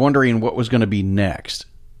everybody was wondering what was going to be next.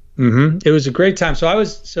 Mm-hmm. It was a great time.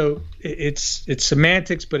 It's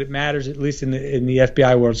semantics, but it matters, at least in the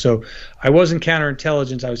FBI world. So I wasn't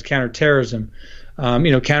counterintelligence; I was counterterrorism.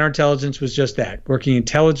 Counterintelligence was just that, working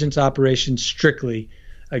intelligence operations strictly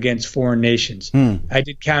against foreign nations. I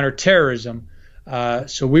did counterterrorism.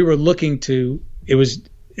 So we were looking to,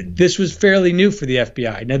 this was fairly new for the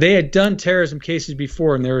FBI. Now, they had done terrorism cases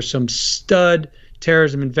before, and there were some stud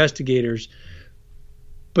terrorism investigators,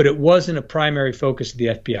 but it wasn't a primary focus of the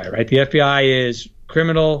FBI, right? The FBI is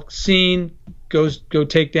criminal scene, go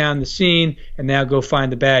take down the scene, and now go find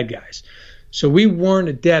the bad guys. So we weren't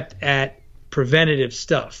adept at preventative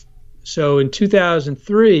stuff. So in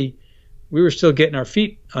 2003, we were still getting our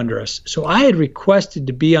feet under us. So I had requested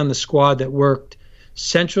to be on the squad that worked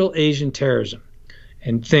Central Asian terrorism,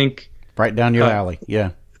 and think right down your alley.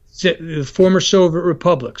 Yeah. The former Soviet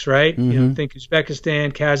republics, right? Mm-hmm. Think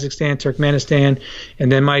Uzbekistan, Kazakhstan, Turkmenistan.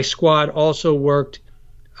 And then my squad also worked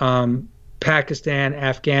Pakistan,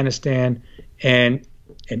 Afghanistan, and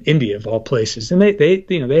India, of all places. And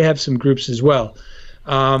they have some groups as well.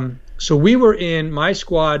 So we were in my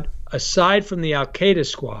squad, aside from the Al-Qaeda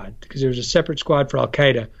squad, because there was a separate squad for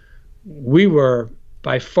Al-Qaeda. We were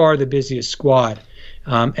by far the busiest squad.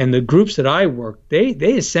 And the groups that I worked, they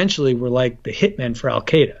essentially were like the hitmen for Al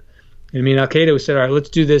Qaeda. I mean, Al Qaeda said, all right, let's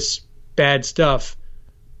do this bad stuff.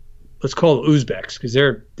 Let's call it Uzbeks because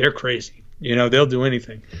they're crazy. They'll do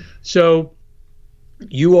anything. So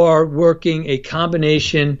you are working a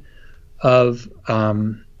combination of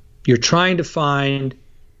you're trying to find,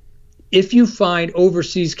 if you find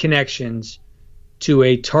overseas connections to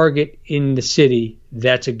a target in the city,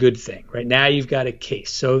 that's a good thing. Right now you've got a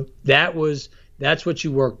case. So that's what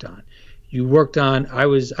you worked on. You worked on, I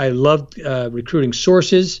loved recruiting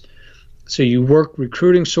sources. So you work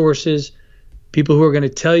recruiting sources, people who are going to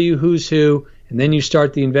tell you who's who, and then you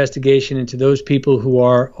start the investigation into those people who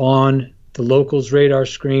are on the locals' radar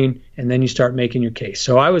screen, and then you start making your case.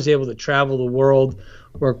 So I was able to travel the world,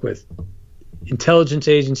 work with intelligence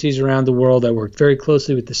agencies around the world. I worked very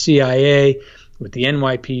closely with the CIA, with the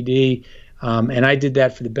NYPD, and I did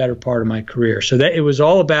that for the better part of my career. So that it was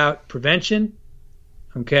all about prevention,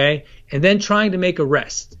 okay, and then trying to make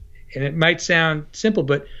arrests. And it might sound simple,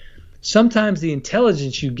 but sometimes the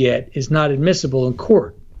intelligence you get is not admissible in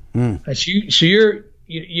court. So you're,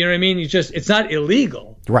 you know what I mean? It's not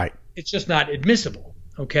illegal. Right. It's just not admissible.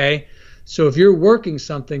 Okay. So if you're working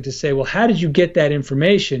something to say, well, how did you get that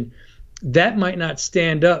information? That might not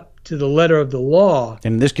stand up to the letter of the law.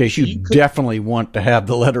 In this case, you definitely want to have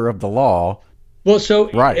the letter of the law. Well, so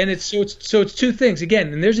right. And it's two things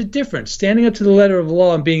again, and there's a difference. Standing up to the letter of the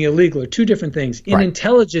law and being illegal are two different things. In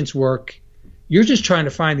intelligence work, you're just trying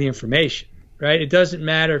to find the information, right? It doesn't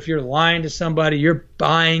matter if you're lying to somebody, you're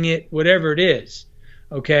buying it, whatever it is.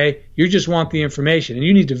 Okay, you just want the information, and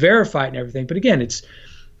you need to verify it and everything. But again, it's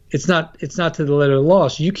not to the letter of the law,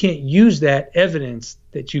 so you can't use that evidence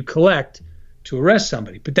that you collect to arrest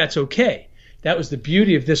somebody. But that's okay. That was the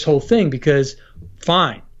beauty of this whole thing, because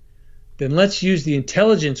fine, then let's use the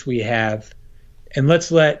intelligence we have, and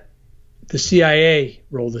let's let the CIA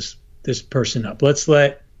roll this person up. Let's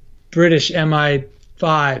let British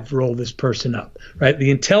MI5 roll this person up, right?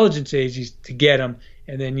 The intelligence agencies to get them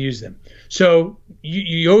and then use them. So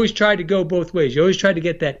you always try to go both ways. You always try to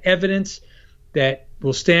get that evidence that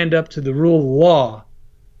will stand up to the rule of law.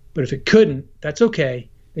 But if it couldn't, that's okay.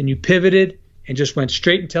 Then you pivoted and just went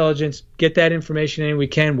straight intelligence, get that information in we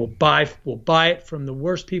can. We'll buy it from the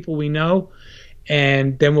worst people we know,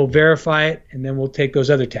 and then we'll verify it, and then we'll take those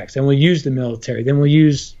other tactics. Then we'll use the military. Then we'll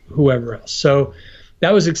use whoever else. So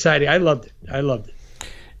that was exciting. I loved it.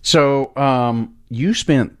 So you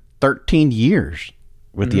spent 13 years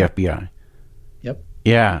with the FBI. Yep.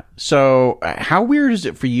 Yeah. So how weird is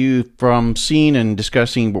it for you, from seeing and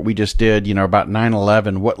discussing what we just did, about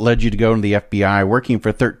 9/11, what led you to go into the FBI, working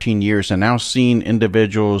for 13 years, and now seeing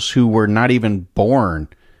individuals who were not even born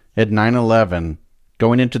at 9/11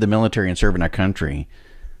 going into the military and serving our country?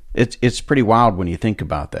 It's pretty wild when you think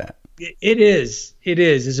about that. It is.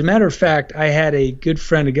 As a matter of fact, I had a good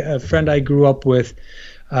friend, a friend I grew up with,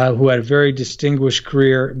 who had a very distinguished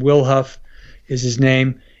career. Will Huff is his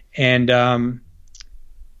name. And,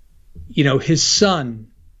 his son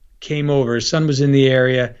came over. His son was in the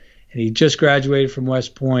area, and he just graduated from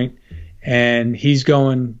West Point, and he's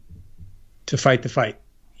going to fight the fight,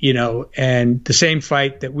 and the same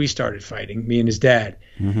fight that we started fighting, me and his dad.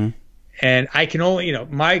 Mm-hmm. And I can only,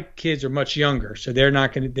 my kids are much younger, so they're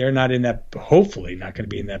not in that, hopefully not going to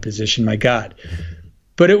be in that position, my God.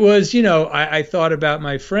 But it was, I thought about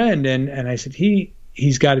my friend, and I said,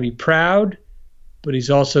 he's got to be proud, but he's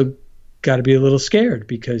also got to be a little scared,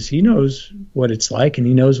 because he knows what it's like, and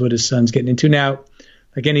he knows what his son's getting into. Now,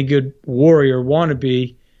 like any good warrior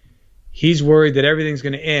wannabe, he's worried that everything's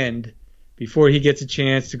going to end before he gets a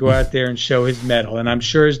chance to go out there and show his mettle. And I'm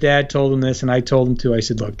sure his dad told him this, and I told him too. I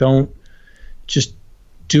said, look, just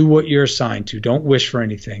do what you're assigned to. Don't wish for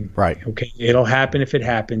anything. Right. Okay. It'll happen if it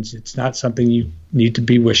happens. It's not something you need to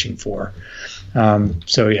be wishing for.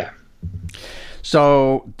 Yeah.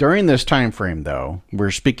 So during this time frame, though, we're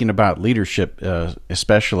speaking about leadership,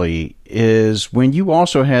 especially, is when you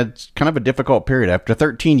also had kind of a difficult period. After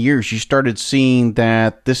 13 years, you started seeing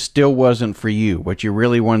that this still wasn't for you, what you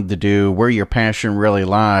really wanted to do, where your passion really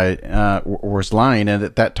was lying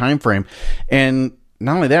at that time frame. And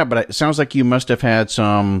not only that, but it sounds like you must have had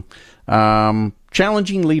some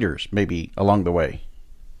challenging leaders maybe along the way.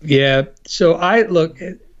 Yeah. So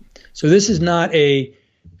this is not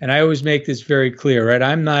and I always make this very clear, right?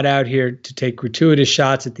 I'm not out here to take gratuitous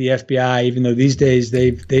shots at the FBI, even though these days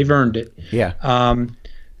they've earned it. Yeah.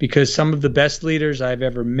 Because some of the best leaders I've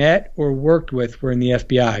ever met or worked with were in the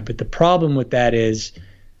FBI. But the problem with that is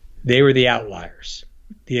they were the outliers.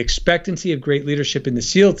 The expectancy of great leadership in the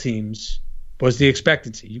SEAL teams was the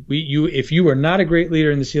expectancy. If you were not a great leader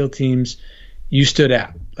in the SEAL teams, you stood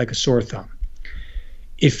out like a sore thumb.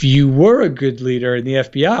 if you were a good leader in the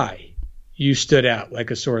FBI, you stood out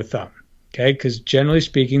like a sore thumb. Okay, because generally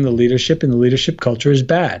speaking, the leadership and the leadership culture is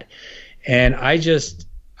bad, and I just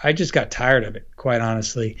got tired of it, quite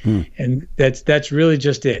honestly. And that's really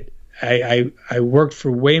just it. I worked for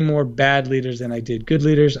way more bad leaders than I did good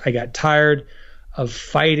leaders. I got tired of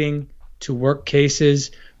fighting to work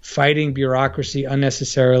cases, fighting bureaucracy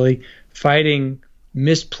unnecessarily, fighting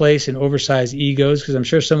misplaced and oversized egos, because I'm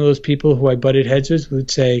sure some of those people who I butted heads with would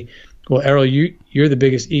say, well, Errol, you're the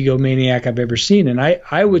biggest egomaniac I've ever seen. And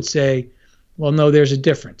I would say, well, no, there's a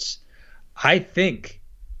difference. I think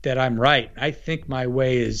that I'm right. I think my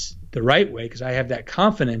way is the right way because I have that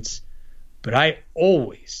confidence, but I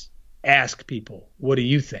always ask people, what do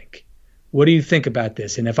you think? What do you think about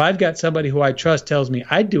this? And if I've got somebody who I trust tells me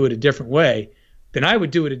I'd do it a different way, then I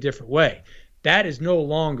would do it a different way. That is no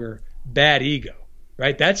longer bad ego,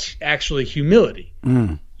 right? That's actually humility.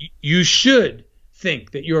 You should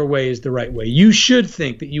think that your way is the right way. You should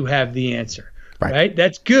think that you have the answer, right?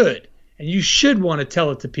 That's good. And you should want to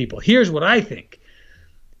tell it to people. Here's what I think.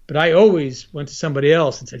 But I always went to somebody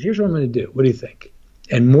else and said, here's what I'm going to do. What do you think?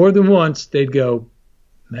 And more than once, they'd go,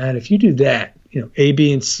 man, if you do that, A,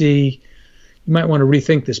 B, and C, you might want to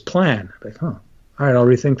rethink this plan. I'm like, all right, I'll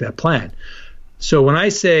rethink that plan. So when I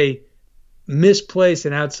say misplaced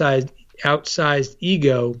and outsized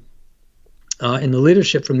ego in the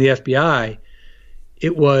leadership from the FBI,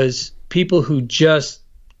 it was people who just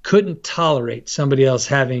couldn't tolerate somebody else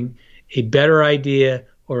having a better idea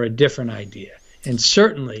or a different idea, and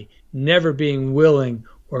certainly never being willing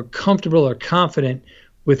or comfortable or confident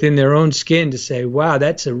within their own skin to say, wow,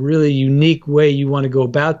 that's a really unique way you want to go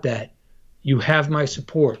about that. You have my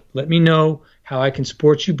support. Let me know how I can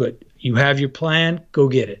support you, but you have your plan, go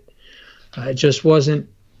get it. It just wasn't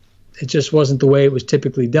the way it was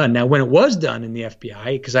typically done. Now, when it was done in the FBI,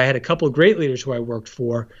 because I had a couple of great leaders who I worked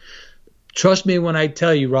for, trust me when I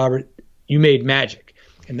tell you, Robert, you made magic.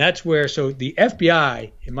 And that's where, so the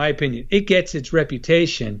FBI, in my opinion, it gets its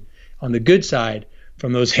reputation on the good side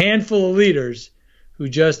from those handful of leaders who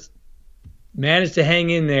just managed to hang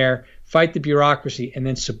in there, fight the bureaucracy, and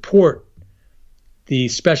then support the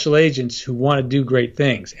special agents who want to do great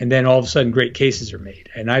things. And then all of a sudden great cases are made.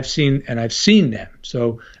 And I've seen them.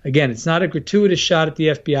 So again, it's not a gratuitous shot at the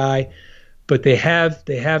FBI, but they have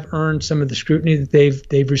earned some of the scrutiny that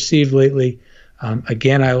they've received lately.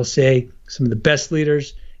 Again, I will say some of the best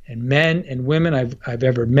leaders and men and women I've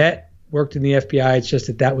ever met worked in the FBI. It's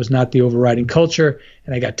just that was not the overriding culture,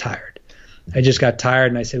 and I got tired. I just got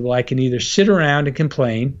tired, and I said, well, I can either sit around and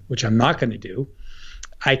complain, which I'm not going to do.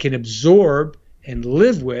 I can absorb and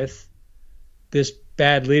live with this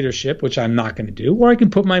bad leadership, which I'm not going to do, or I can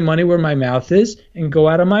put my money where my mouth is and go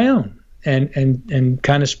out on my own and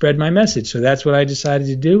kind of spread my message. So that's what I decided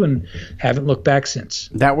to do and haven't looked back since.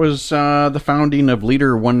 That was the founding of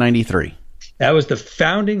Leader 193. That was the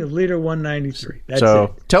founding of Leader 193. That's so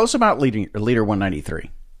it. Tell us about Leader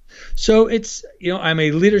 193. So it's, I'm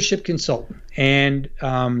a leadership consultant, and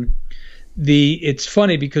it's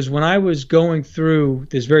funny because when I was going through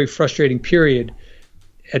this very frustrating period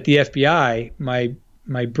at the FBI,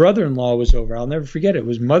 my brother-in-law was over. I'll never forget it. It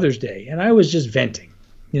was Mother's Day, and I was just venting.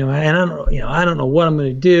 And I don't know what I'm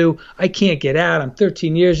going to do. I can't get out. I'm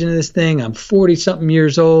 13 years into this thing. I'm 40-something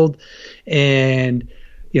years old, and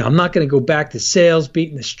I'm not going to go back to sales,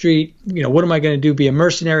 beating the street. What am I going to do? Be a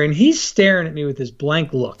mercenary? And he's staring at me with this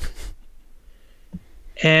blank look.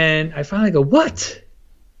 And I finally go, what?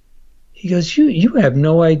 He goes, you have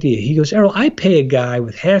no idea. He goes, Errol, I pay a guy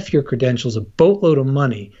with half your credentials a boatload of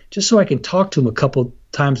money just so I can talk to him a couple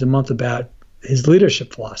times a month about his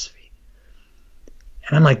leadership philosophy.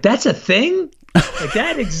 And I'm like, that's a thing? Like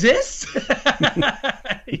that exists?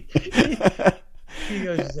 He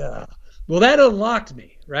goes, well, that unlocked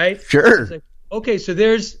me, right? Sure. I was like, okay, so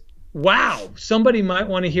wow, somebody might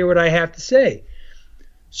want to hear what I have to say.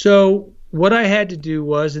 So what I had to do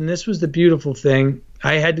was, and this was the beautiful thing,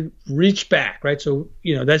 I had to reach back, right? So,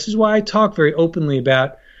 this is why I talk very openly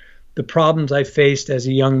about the problems I faced as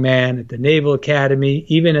a young man at the Naval Academy,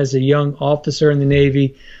 even as a young officer in the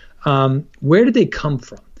Navy. Where did they come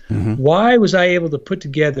from? Mm-hmm. Why was I able to put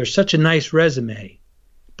together such a nice resume,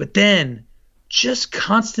 but then just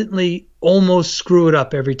constantly almost screw it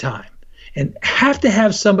up every time and have to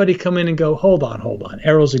have somebody come in and go, hold on.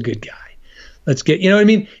 Errol's a good guy. Let's get,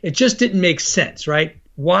 it just didn't make sense, right?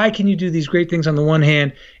 Why can you do these great things on the one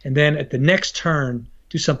hand and then at the next turn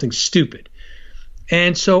do something stupid?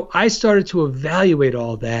 And so I started to evaluate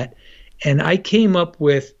all that, and I came up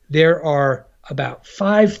with there are about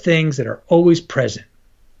 5 things that are always present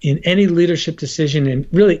in any leadership decision and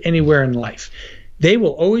really anywhere in life. They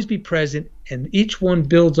will always be present and each one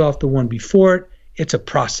builds off the one before it. It's a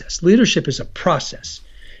process. Leadership is a process.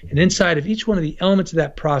 And inside of each one of the elements of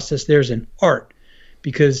that process, there's an art,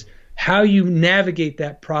 because how you navigate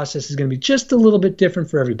that process is going to be just a little bit different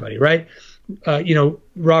for everybody, right?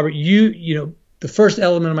 Robert, the first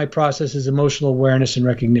element of my process is emotional awareness and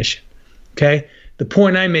recognition. Okay. The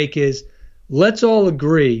point I make is, let's all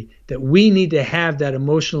agree that we need to have that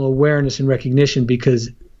emotional awareness and recognition, because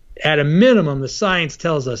at a minimum, the science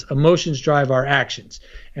tells us emotions drive our actions,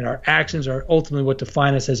 and our actions are ultimately what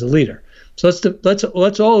define us as a leader. So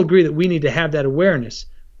let's all agree that we need to have that awareness.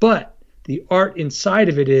 But the art inside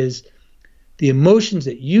of it is the emotions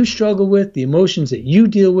that you struggle with, the emotions that you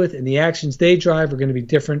deal with, and the actions they drive are going to be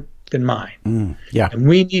different than mine. Yeah. And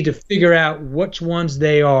we need to figure out which ones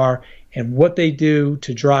they are and what they do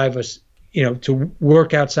to drive us, to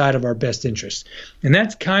work outside of our best interests. And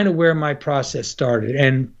that's kind of where my process started.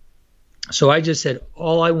 And so I just said,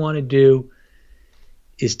 all I want to do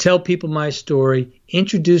is tell people my story,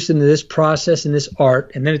 introduce them to this process and this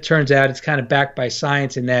art. And then it turns out it's kind of backed by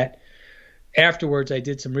science, in that afterwards I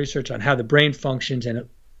did some research on how the brain functions. And,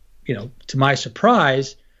 to my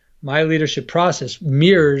surprise, my leadership process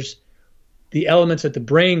mirrors the elements that the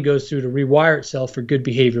brain goes through to rewire itself for good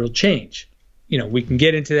behavioral change. We can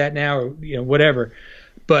get into that now, or, whatever.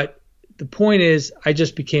 But the point is, I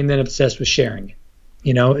just became then obsessed with sharing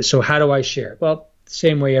it. So how do I share it? Well, the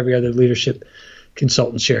same way every other leadership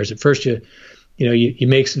consultant shares it. First, you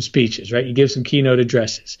make some speeches, right? You give some keynote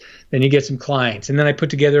addresses. Then you get some clients. And then I put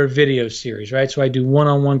together a video series, right? So I do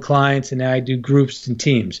one-on-one clients, and now I do groups and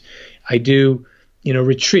teams. I do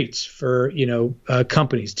retreats for,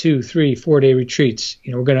 companies, 2, 3, 4-day retreats.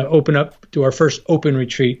 We're going to open up to our first open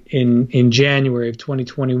retreat in January of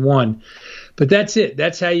 2021. But that's it.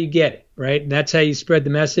 That's how you get it, right? And that's how you spread the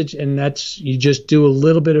message. And you just do a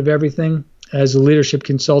little bit of everything as a leadership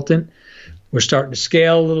consultant. We're starting to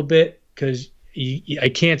scale a little bit, because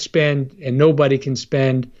I can't spend, and nobody can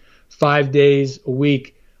spend 5 days a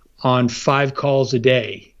week on 5 calls a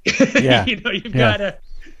day. Yeah.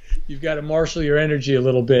 You've got to marshal your energy a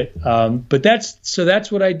little bit. But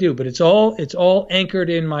that's what I do. But it's all anchored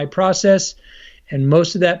in my process. And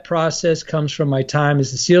most of that process comes from my time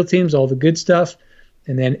as the SEAL teams, all the good stuff,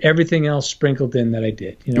 and then everything else sprinkled in that I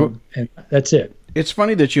did, and that's it. It's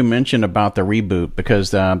funny that you mentioned about the reboot,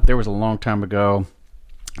 because there was a long time ago,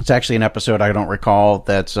 it's actually an episode I don't recall,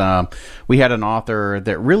 that's we had an author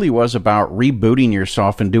that really was about rebooting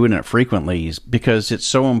yourself and doing it frequently, because it's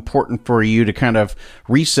so important for you to kind of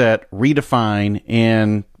reset, redefine,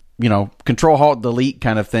 and Control Alt Delete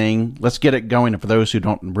kind of thing. Let's get it going. And for those who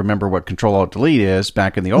don't remember what Control Alt Delete is,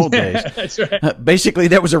 back in the old days, that's right. Basically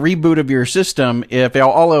that was a reboot of your system. If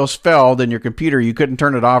all else failed in your computer, you couldn't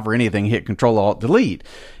turn it off or anything, hit Control Alt Delete.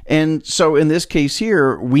 And so in this case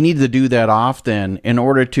here, we need to do that often in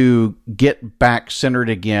order to get back centered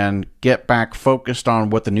again, get back focused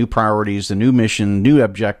on what the new priorities, the new mission, new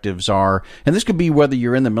objectives are. And this could be whether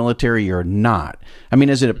you're in the military or not. I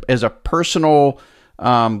mean, as a personal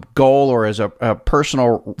goal, or as a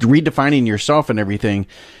personal redefining yourself and everything,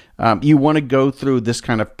 you want to go through this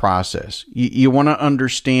kind of process. You want to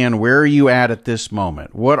understand, where are you at this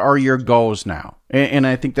moment? What are your goals now? And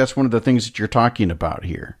I think that's one of the things that you're talking about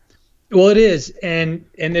here. Well, it is. And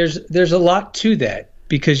there's a lot to that,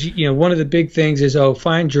 because, one of the big things is,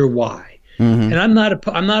 find your why. Mm-hmm. And I'm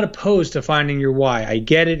not opposed to finding your why. I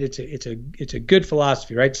get it. It's a good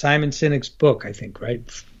philosophy, right? Simon Sinek's book, I think, right?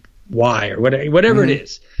 Why, or whatever it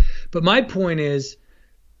is. But my point is,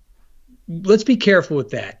 let's be careful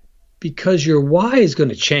with that, because your why is going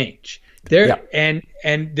to change and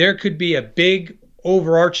there could be a big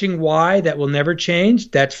overarching why that will never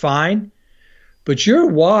change. That's fine. But your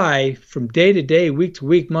why from day to day, week to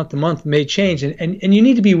week, month to month may change. And you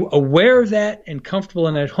need to be aware of that and comfortable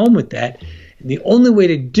and at home with that. And the only way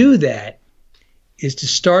to do that is to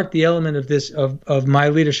start the element of this, of my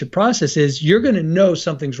leadership process, is you're going to know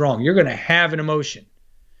something's wrong. You're going to have an emotion,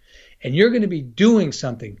 and you're going to be doing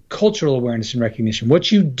something. Cultural awareness and recognition.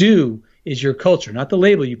 What you do is your culture, not the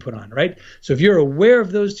label you put on, right? So if you're aware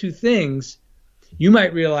of those two things, you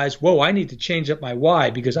might realize, whoa, I need to change up my why,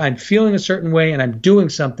 because I'm feeling a certain way and I'm doing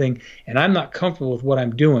something and I'm not comfortable with what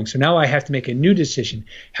I'm doing. So now I have to make a new decision.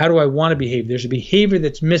 How do I want to behave? There's a behavior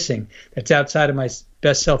that's missing, that's outside of my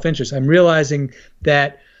best self-interest. I'm realizing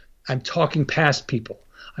that I'm talking past people.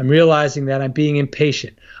 I'm realizing that I'm being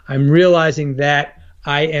impatient. I'm realizing that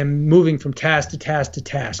I am moving from task to task to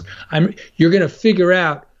task. You're going to figure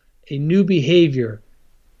out a new behavior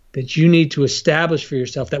that you need to establish for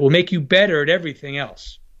yourself that will make you better at everything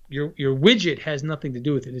else. Your widget has nothing to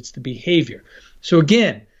do with it. It's the behavior. So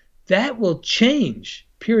again, that will change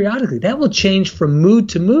periodically. That will change from mood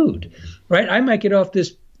to mood, right? I might get off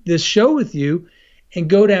this show with you and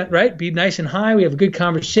go down, right? Be nice and high. We have a good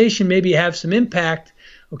conversation, maybe have some impact.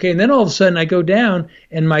 Okay. And then all of a sudden I go down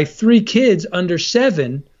and my 3 kids under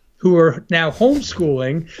 7 who are now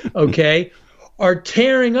homeschooling, okay, are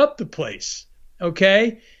tearing up the place.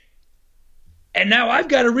 Okay. And now I've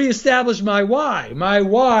got to reestablish my why. My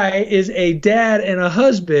why is a dad and a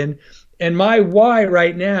husband. And my why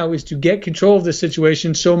right now is to get control of the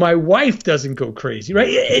situation so my wife doesn't go crazy, right?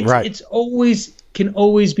 It's always can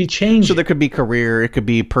always be changing. So there could be career, it could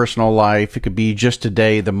be personal life, it could be just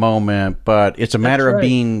today, the moment, but it's a matter of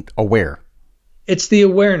being aware. It's the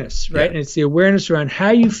awareness, right? And it's the awareness around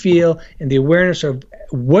how you feel and the awareness of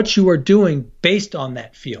what you are doing based on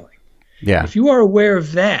that feeling. Yeah. If you are aware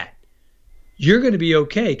of that, you're going to be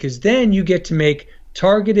okay, because then you get to make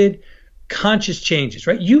targeted, conscious changes,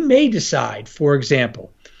 right? You may decide, for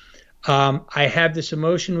example, I have this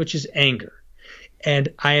emotion, which is anger, and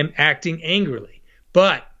I am acting angrily,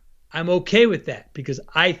 but I'm okay with that because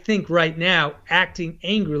I think right now acting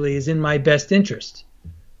angrily is in my best interest.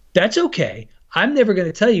 That's okay. I'm never going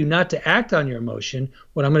to tell you not to act on your emotion.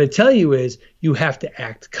 What I'm going to tell you is you have to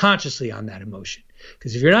act consciously on that emotion,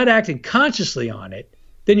 because if you're not acting consciously on it,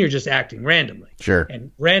 then you're just acting randomly. Sure.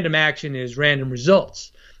 And random action is random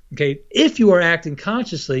results. Okay. If you are acting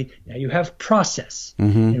consciously, now you have process.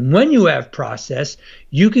 Mm-hmm. And when you have process,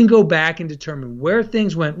 you can go back and determine where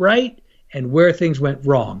things went right and where things went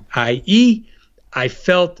wrong. i.e., I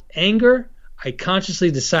felt anger. I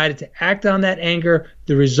consciously decided to act on that anger.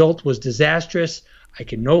 The result was disastrous. I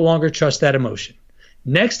can no longer trust that emotion.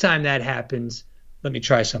 Next time that happens, let me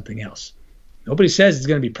try something else. Nobody says it's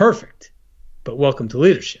going to be perfect, but welcome to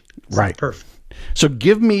leadership. It's not perfect. So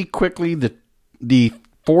give me quickly the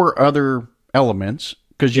 4 other elements,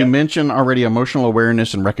 because you mentioned already emotional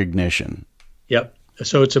awareness and recognition. Yep.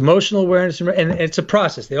 So it's emotional awareness, and it's a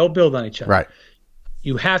process. They all build on each other. Right.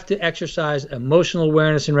 You have to exercise emotional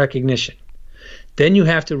awareness and recognition. Then you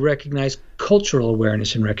have to recognize cultural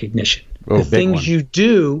awareness and recognition. The things you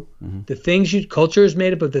do, culture is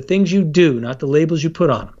made up of the things you do, not the labels you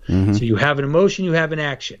put on them. Mm-hmm. So you have an emotion, you have an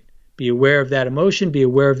action. Be aware of that emotion, be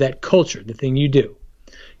aware of that culture, the thing you do.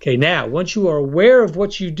 Okay, now, once you are aware of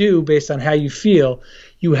what you do based on how you feel,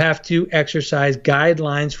 you have to exercise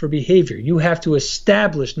guidelines for behavior. You have to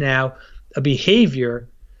establish now a behavior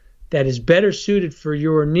that is better suited for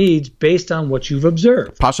your needs based on what you've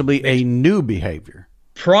observed. Possibly a new behavior.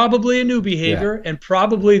 Probably a new behavior, and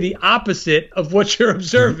probably the opposite of what you're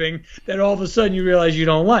observing that all of a sudden you realize you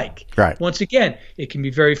don't like. Right. Once again, it can be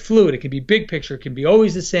very fluid. It can be big picture. It can be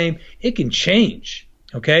always the same. It can change,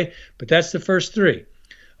 okay? But that's the first 3.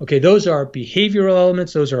 Okay, those are behavioral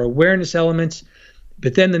elements. Those are awareness elements.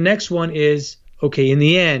 But then the next one is, okay, in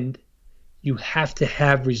the end, you have to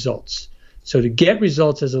have results. So to get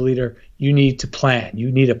results as a leader, you need to plan.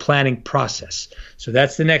 You need a planning process. So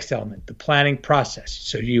that's the next element, the planning process.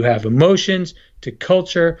 So you have emotions to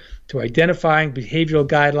culture to identifying behavioral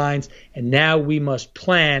guidelines, and now we must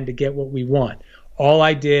plan to get what we want. All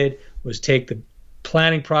I did was take the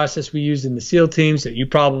planning process we used in the SEAL teams that you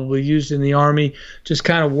probably used in the Army, just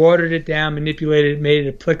kind of watered it down, manipulated it, made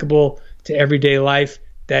it applicable to everyday life.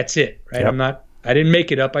 That's it, right? Yep. I didn't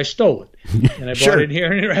make it up. I stole it, and I brought it here.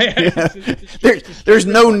 Right? Yeah. There's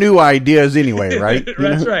no new ideas anyway, right?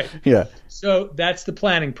 That's right. Yeah. So that's the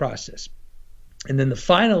planning process. And then the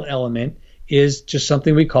final element is just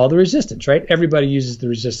something we call the resistance, right? Everybody uses the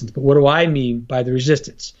resistance, but what do I mean by the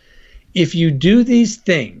resistance? If you do these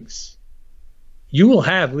things, you will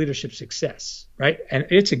have leadership success, right? And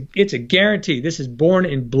it's a guarantee. This is born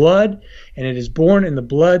in blood, and it is born in the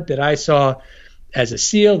blood that I saw as a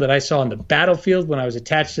SEAL, that I saw on the battlefield when I was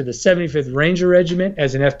attached to the 75th Ranger Regiment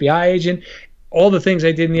as an FBI agent. All the things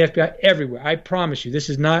I did in the FBI, everywhere. I promise you, this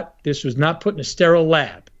was not put in a sterile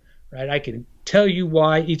lab, right? I can tell you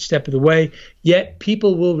why each step of the way. Yet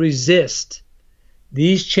people will resist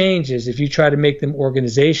these changes if you try to make them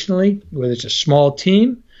organizationally, whether it's a small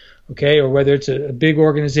team, okay, or whether it's a big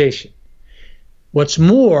organization. What's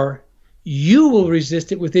more, you will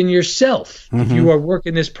resist it within yourself if you are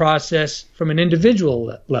working this process from an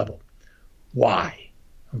individual level. Why?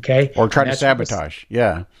 Okay? Or try to sabotage.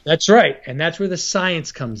 Yeah. That's right. And that's where the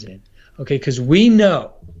science comes in. Okay, because we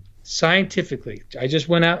know scientifically, I just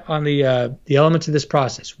went out on the elements of this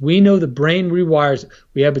process. We know the brain rewires.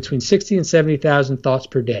 We have between 60 and 70,000 thoughts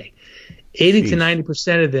per day. 80 to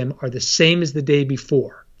 90% of them are the same as the day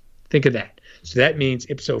before. Think of that. So that means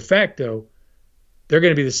ipso facto, they're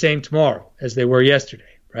going to be the same tomorrow as they were yesterday.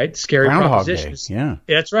 right? Scary Groundhog propositions. Day, yeah.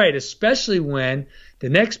 That's right, especially when the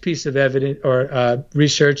next piece of evidence or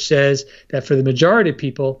research says that for the majority of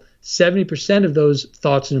people, 70% of those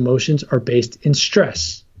thoughts and emotions are based in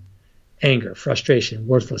stress, anger, frustration,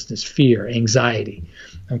 worthlessness, fear, anxiety,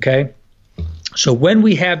 okay? So when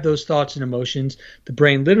we have those thoughts and emotions, the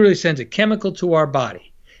brain literally sends a chemical to our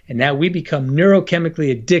body, and now we become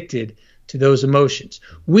neurochemically addicted to those emotions.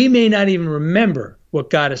 We may not even remember what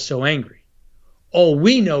got us so angry. All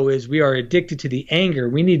we know is we are addicted to the anger.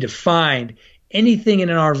 We need to find anything in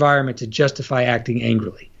our environment to justify acting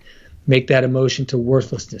angrily. Make that emotion to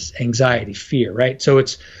worthlessness, anxiety, fear, right? So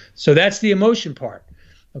that's the emotion part.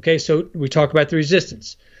 Okay, so we talk about the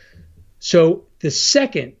resistance. So the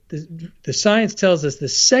second, the science tells us the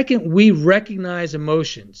second we recognize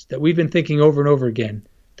emotions that we've been thinking over and over again,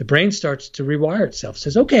 the brain starts to rewire itself.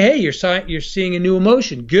 Says, okay, hey, you're seeing a new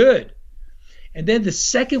emotion. Good. And then the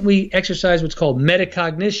second we exercise what's called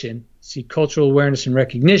metacognition, see cultural awareness and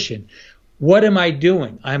recognition, what am I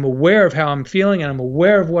doing? I'm aware of how I'm feeling and I'm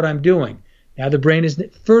aware of what I'm doing. Now the brain is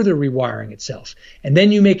further rewiring itself. And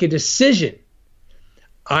then you make a decision.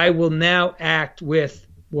 I will now act with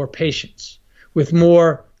more patience, with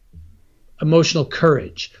more emotional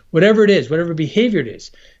courage, whatever it is, whatever behavior it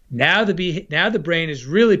is. Now the brain is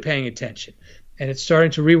really paying attention and it's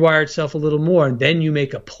starting to rewire itself a little more. And then you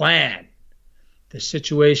make a plan. The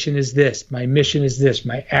situation is this. My mission is this.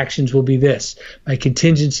 My actions will be this. My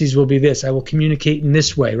contingencies will be this. I will communicate in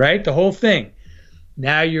this way, right? The whole thing.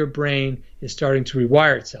 Now your brain is starting to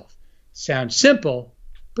rewire itself. Sounds simple,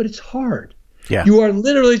 but it's hard. Yeah. You are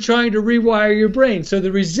literally trying to rewire your brain. So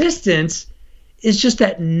the resistance is just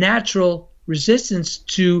that natural resistance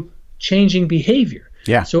to changing behavior.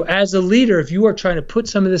 Yeah. So as a leader, if you are trying to put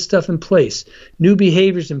some of this stuff in place, new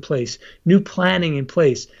behaviors in place, new planning in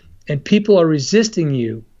place, and people are resisting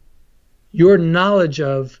you, your knowledge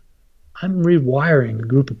of, I'm rewiring a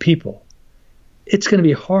group of people, it's going to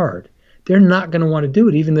be hard. They're not going to want to do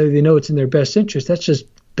it, even though they know it's in their best interest. That's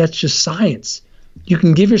just science. You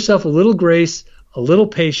can give yourself a little grace, a little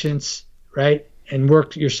patience, right, and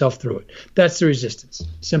work yourself through it. That's the resistance.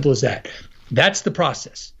 Simple as that. That's the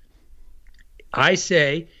process. I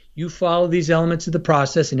say you follow these elements of the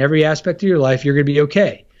process in every aspect of your life, you're going to be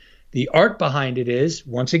okay. The art behind it is,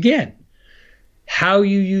 once again, how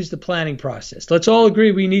you use the planning process. Let's all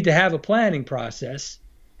agree we need to have a planning process.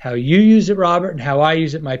 How you use it, Robert, and how I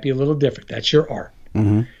use it might be a little different. That's your art.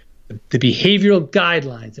 Mm-hmm. The behavioral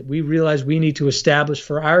guidelines that we realize we need to establish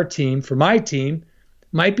for our team, for my team,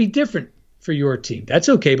 might be different for your team. That's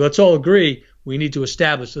okay, but let's all agree we need to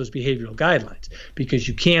establish those behavioral guidelines, because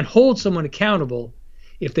you can't hold someone accountable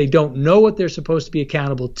if they don't know what they're supposed to be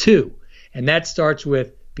accountable to. And that starts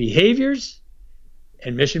with behaviors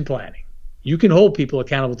and mission planning. You can hold people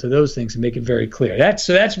accountable to those things and make it very clear.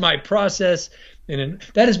 That's my process, and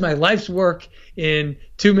that is my life's work in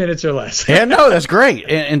 2 minutes or less. Yeah, no, that's great.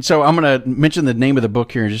 And so I'm going to mention the name of the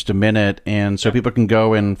book here in just a minute, and so people can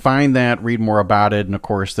go and find that, read more about it, and of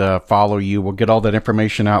course follow you. We'll get all that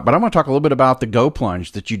information out. But I want to talk a little bit about the Go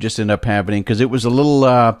Plunge that you just ended up having, because it was a little,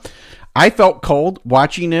 I felt cold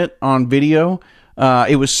watching it on video.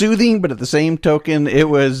 It was soothing, but at the same token,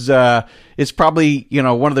 it's probably,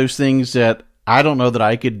 one of those things that I don't know that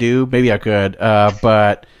I could do. Maybe I could,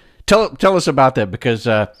 but tell us about that, because,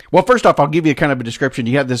 well, first off, I'll give you kind of a description.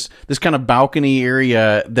 You had this kind of balcony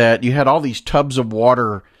area that you had all these tubs of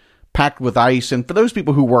water packed with ice. And for those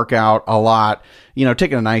people who work out a lot,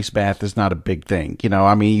 taking an ice bath is not a big thing.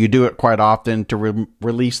 You do it quite often to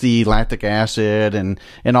release the lactic acid and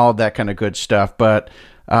all of that kind of good stuff. But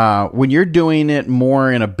when you're doing it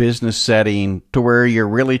more in a business setting to where you're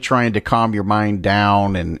really trying to calm your mind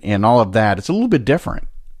down and all of that, it's a little bit different.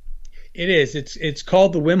 It is. It's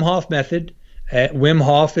called the Wim Hof method. Wim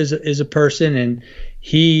Hof is a person, and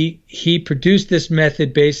he produced this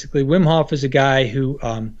method. Basically, Wim Hof is a guy who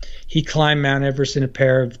he climbed Mount Everest in a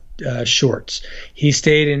pair of shorts. He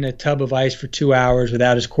stayed in a tub of ice for 2 hours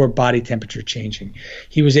without his core body temperature changing.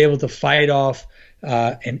 He was able to fight off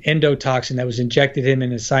an endotoxin that was injected him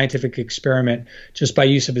in a scientific experiment just by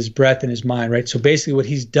use of his breath and his mind, right? So basically what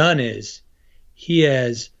he's done is he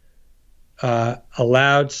has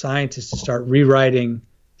allowed scientists to start rewriting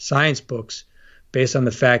science books based on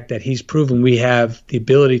the fact that he's proven we have the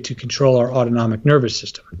ability to control our autonomic nervous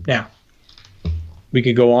system. Now, we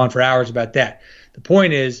could go on for hours about that. The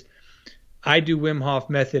point is, I do Wim Hof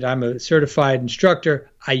method. I'm a certified instructor.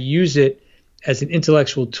 I use it as an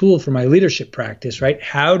intellectual tool for my leadership practice, right?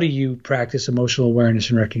 How do you practice emotional awareness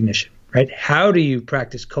and recognition? right? How do you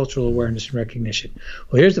practice cultural awareness and recognition?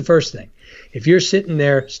 Well, here's the first thing. If you're sitting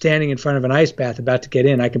there standing in front of an ice bath about to get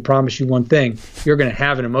in, I can promise you one thing, you're going to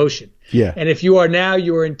have an emotion. Yeah. And if you are now,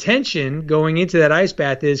 your intention going into that ice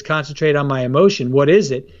bath is concentrate on my emotion, what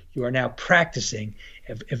is it? You are now practicing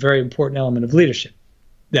a very important element of leadership.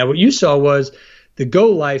 Now, what you saw was the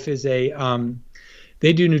Go Life is they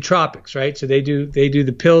do nootropics, right? So they do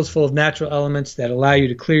the pills full of natural elements that allow you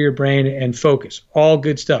to clear your brain and focus. All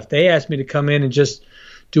good stuff. They asked me to come in and just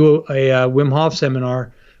do a Wim Hof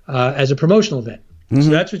seminar as a promotional event. Mm-hmm. So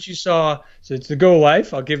that's what you saw. So it's the Go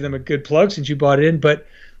Life. I'll give them a good plug since you bought it in. But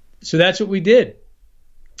so that's what we did.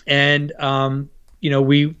 And I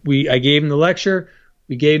gave them the lecture,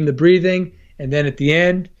 we gave them the breathing, and then at the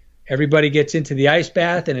end, everybody gets into the ice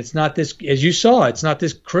bath, and it's not this, as you saw, it's not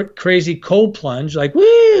this crazy cold plunge like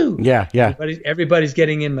woo. Yeah. Everybody's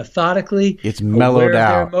getting in methodically. It's mellowed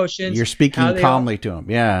out. Their emotions, you're speaking calmly to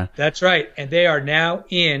them. Yeah, that's right. And they are now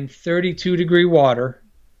in 32-degree water,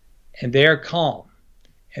 and they are calm,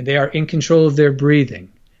 and they are in control of their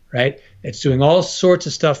breathing. Right? It's doing all sorts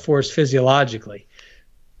of stuff for us physiologically.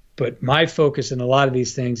 But my focus in a lot of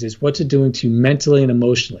these things is what's it doing to you mentally and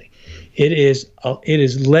emotionally. It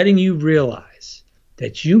is letting you realize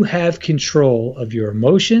that you have control of your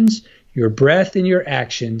emotions, your breath, and your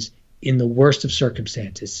actions in the worst of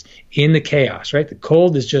circumstances, in the chaos, right? The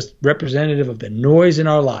cold is just representative of the noise in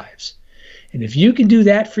our lives. And if you can do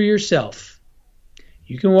that for yourself,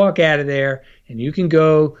 you can walk out of there and you can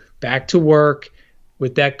go back to work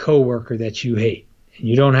with that coworker that you hate. And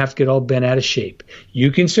you don't have to get all bent out of shape.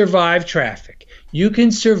 You can survive traffic. You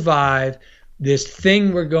can survive this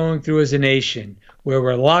thing we're going through as a nation where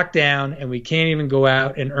we're locked down and we can't even go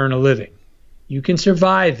out and earn a living. You can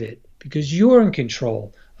survive it because you're in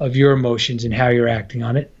control of your emotions and how you're acting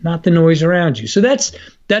on it, not the noise around you. So that's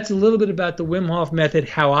a little bit about the Wim Hof method,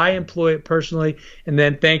 how I employ it personally, and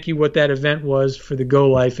then thank you what that event was for the Go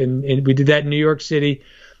Life. And we did that in New York City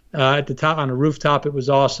at the top on a rooftop. It was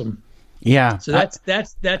awesome. Yeah. So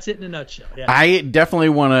that's it in a nutshell. Yeah. I definitely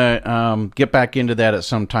want to get back into that at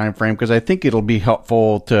some time frame because I think it'll be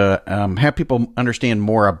helpful to have people understand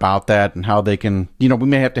more about that and how they can, we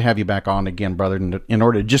may have to have you back on again, brother, in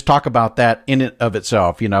order to just talk about that in and of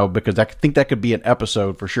itself, because I think that could be an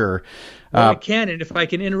episode for sure. Well, I can, and if I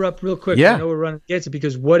can interrupt real quick, yeah. I know we're running against it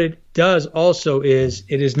because what it does also is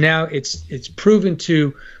it's proven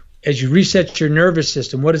to, as you reset your nervous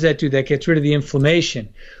system, what does that do? That gets rid of the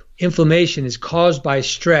inflammation. Inflammation is caused by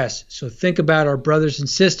stress. So think about our brothers and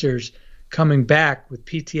sisters coming back with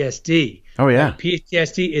PTSD. Oh, yeah.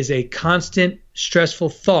 PTSD is a constant stressful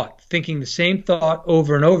thought, thinking the same thought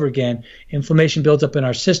over and over again. Inflammation builds up in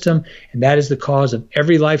our system, and that is the cause of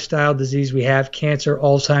every lifestyle disease we have: cancer,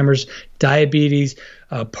 Alzheimer's, diabetes,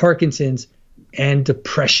 Parkinson's, and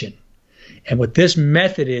depression. And what this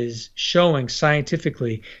method is showing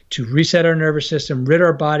scientifically to reset our nervous system, rid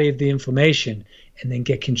our body of the inflammation, and then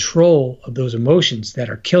get control of those emotions that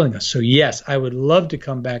are killing us. So yes, I would love to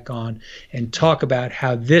come back on and talk about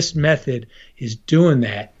how this method is doing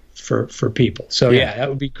that for people. So yeah, that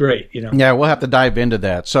would be great. Yeah, we'll have to dive into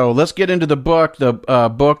that. So let's get into the book. The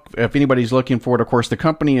book, if anybody's looking for it, of course, the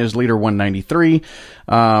company is Leader 193.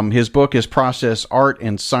 His book is Process, Art,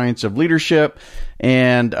 and Science of Leadership.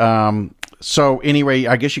 And so anyway,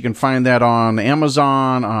 I guess you can find that on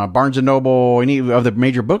Amazon, Barnes & Noble, any of the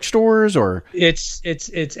major bookstores, or?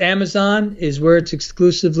 It's Amazon is where it's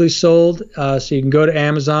exclusively sold. So you can go to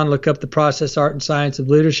Amazon, look up The Process, Art, and Science of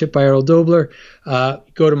Leadership by Errol Doebler.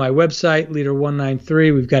 Go to my website, Leader 193.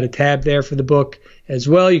 We've got a tab there for the book as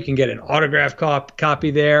well. You can get an autographed copy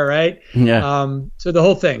there, right? Yeah. So the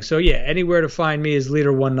whole thing. So yeah, anywhere to find me is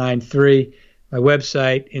Leader 193. My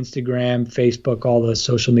website, Instagram, Facebook, all the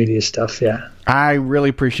social media stuff, yeah. I really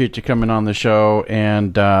appreciate you coming on the show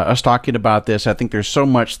and us talking about this. I think there's so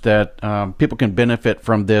much that people can benefit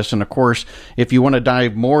from this. And, of course, if you want to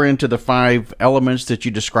dive more into the 5 elements that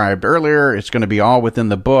you described earlier, it's going to be all within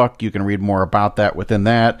the book. You can read more about that within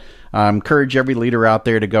that. I encourage every leader out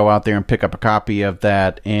there to go out there and pick up a copy of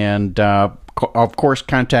that and of course,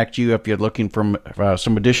 contact you if you're looking for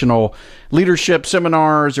some additional leadership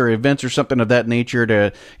seminars or events or something of that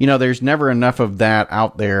nature. There's never enough of that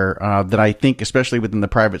out there that I think, especially within the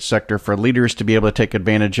private sector, for leaders to be able to take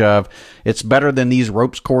advantage of. It's better than these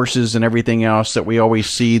ropes courses and everything else that we always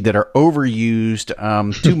see that are overused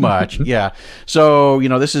too much. Yeah. So,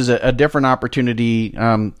 this is a different opportunity.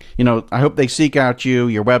 I hope they seek out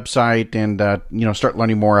your website and, start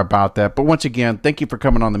learning more about that. But once again, thank you for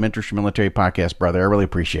coming on the Mentorship Military Podcast, brother. I really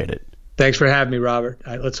appreciate it. Thanks for having me, Robert.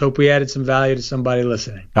 Let's hope we added some value to somebody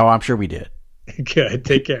listening. Oh, I'm sure we did. Good.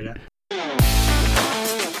 Take care now.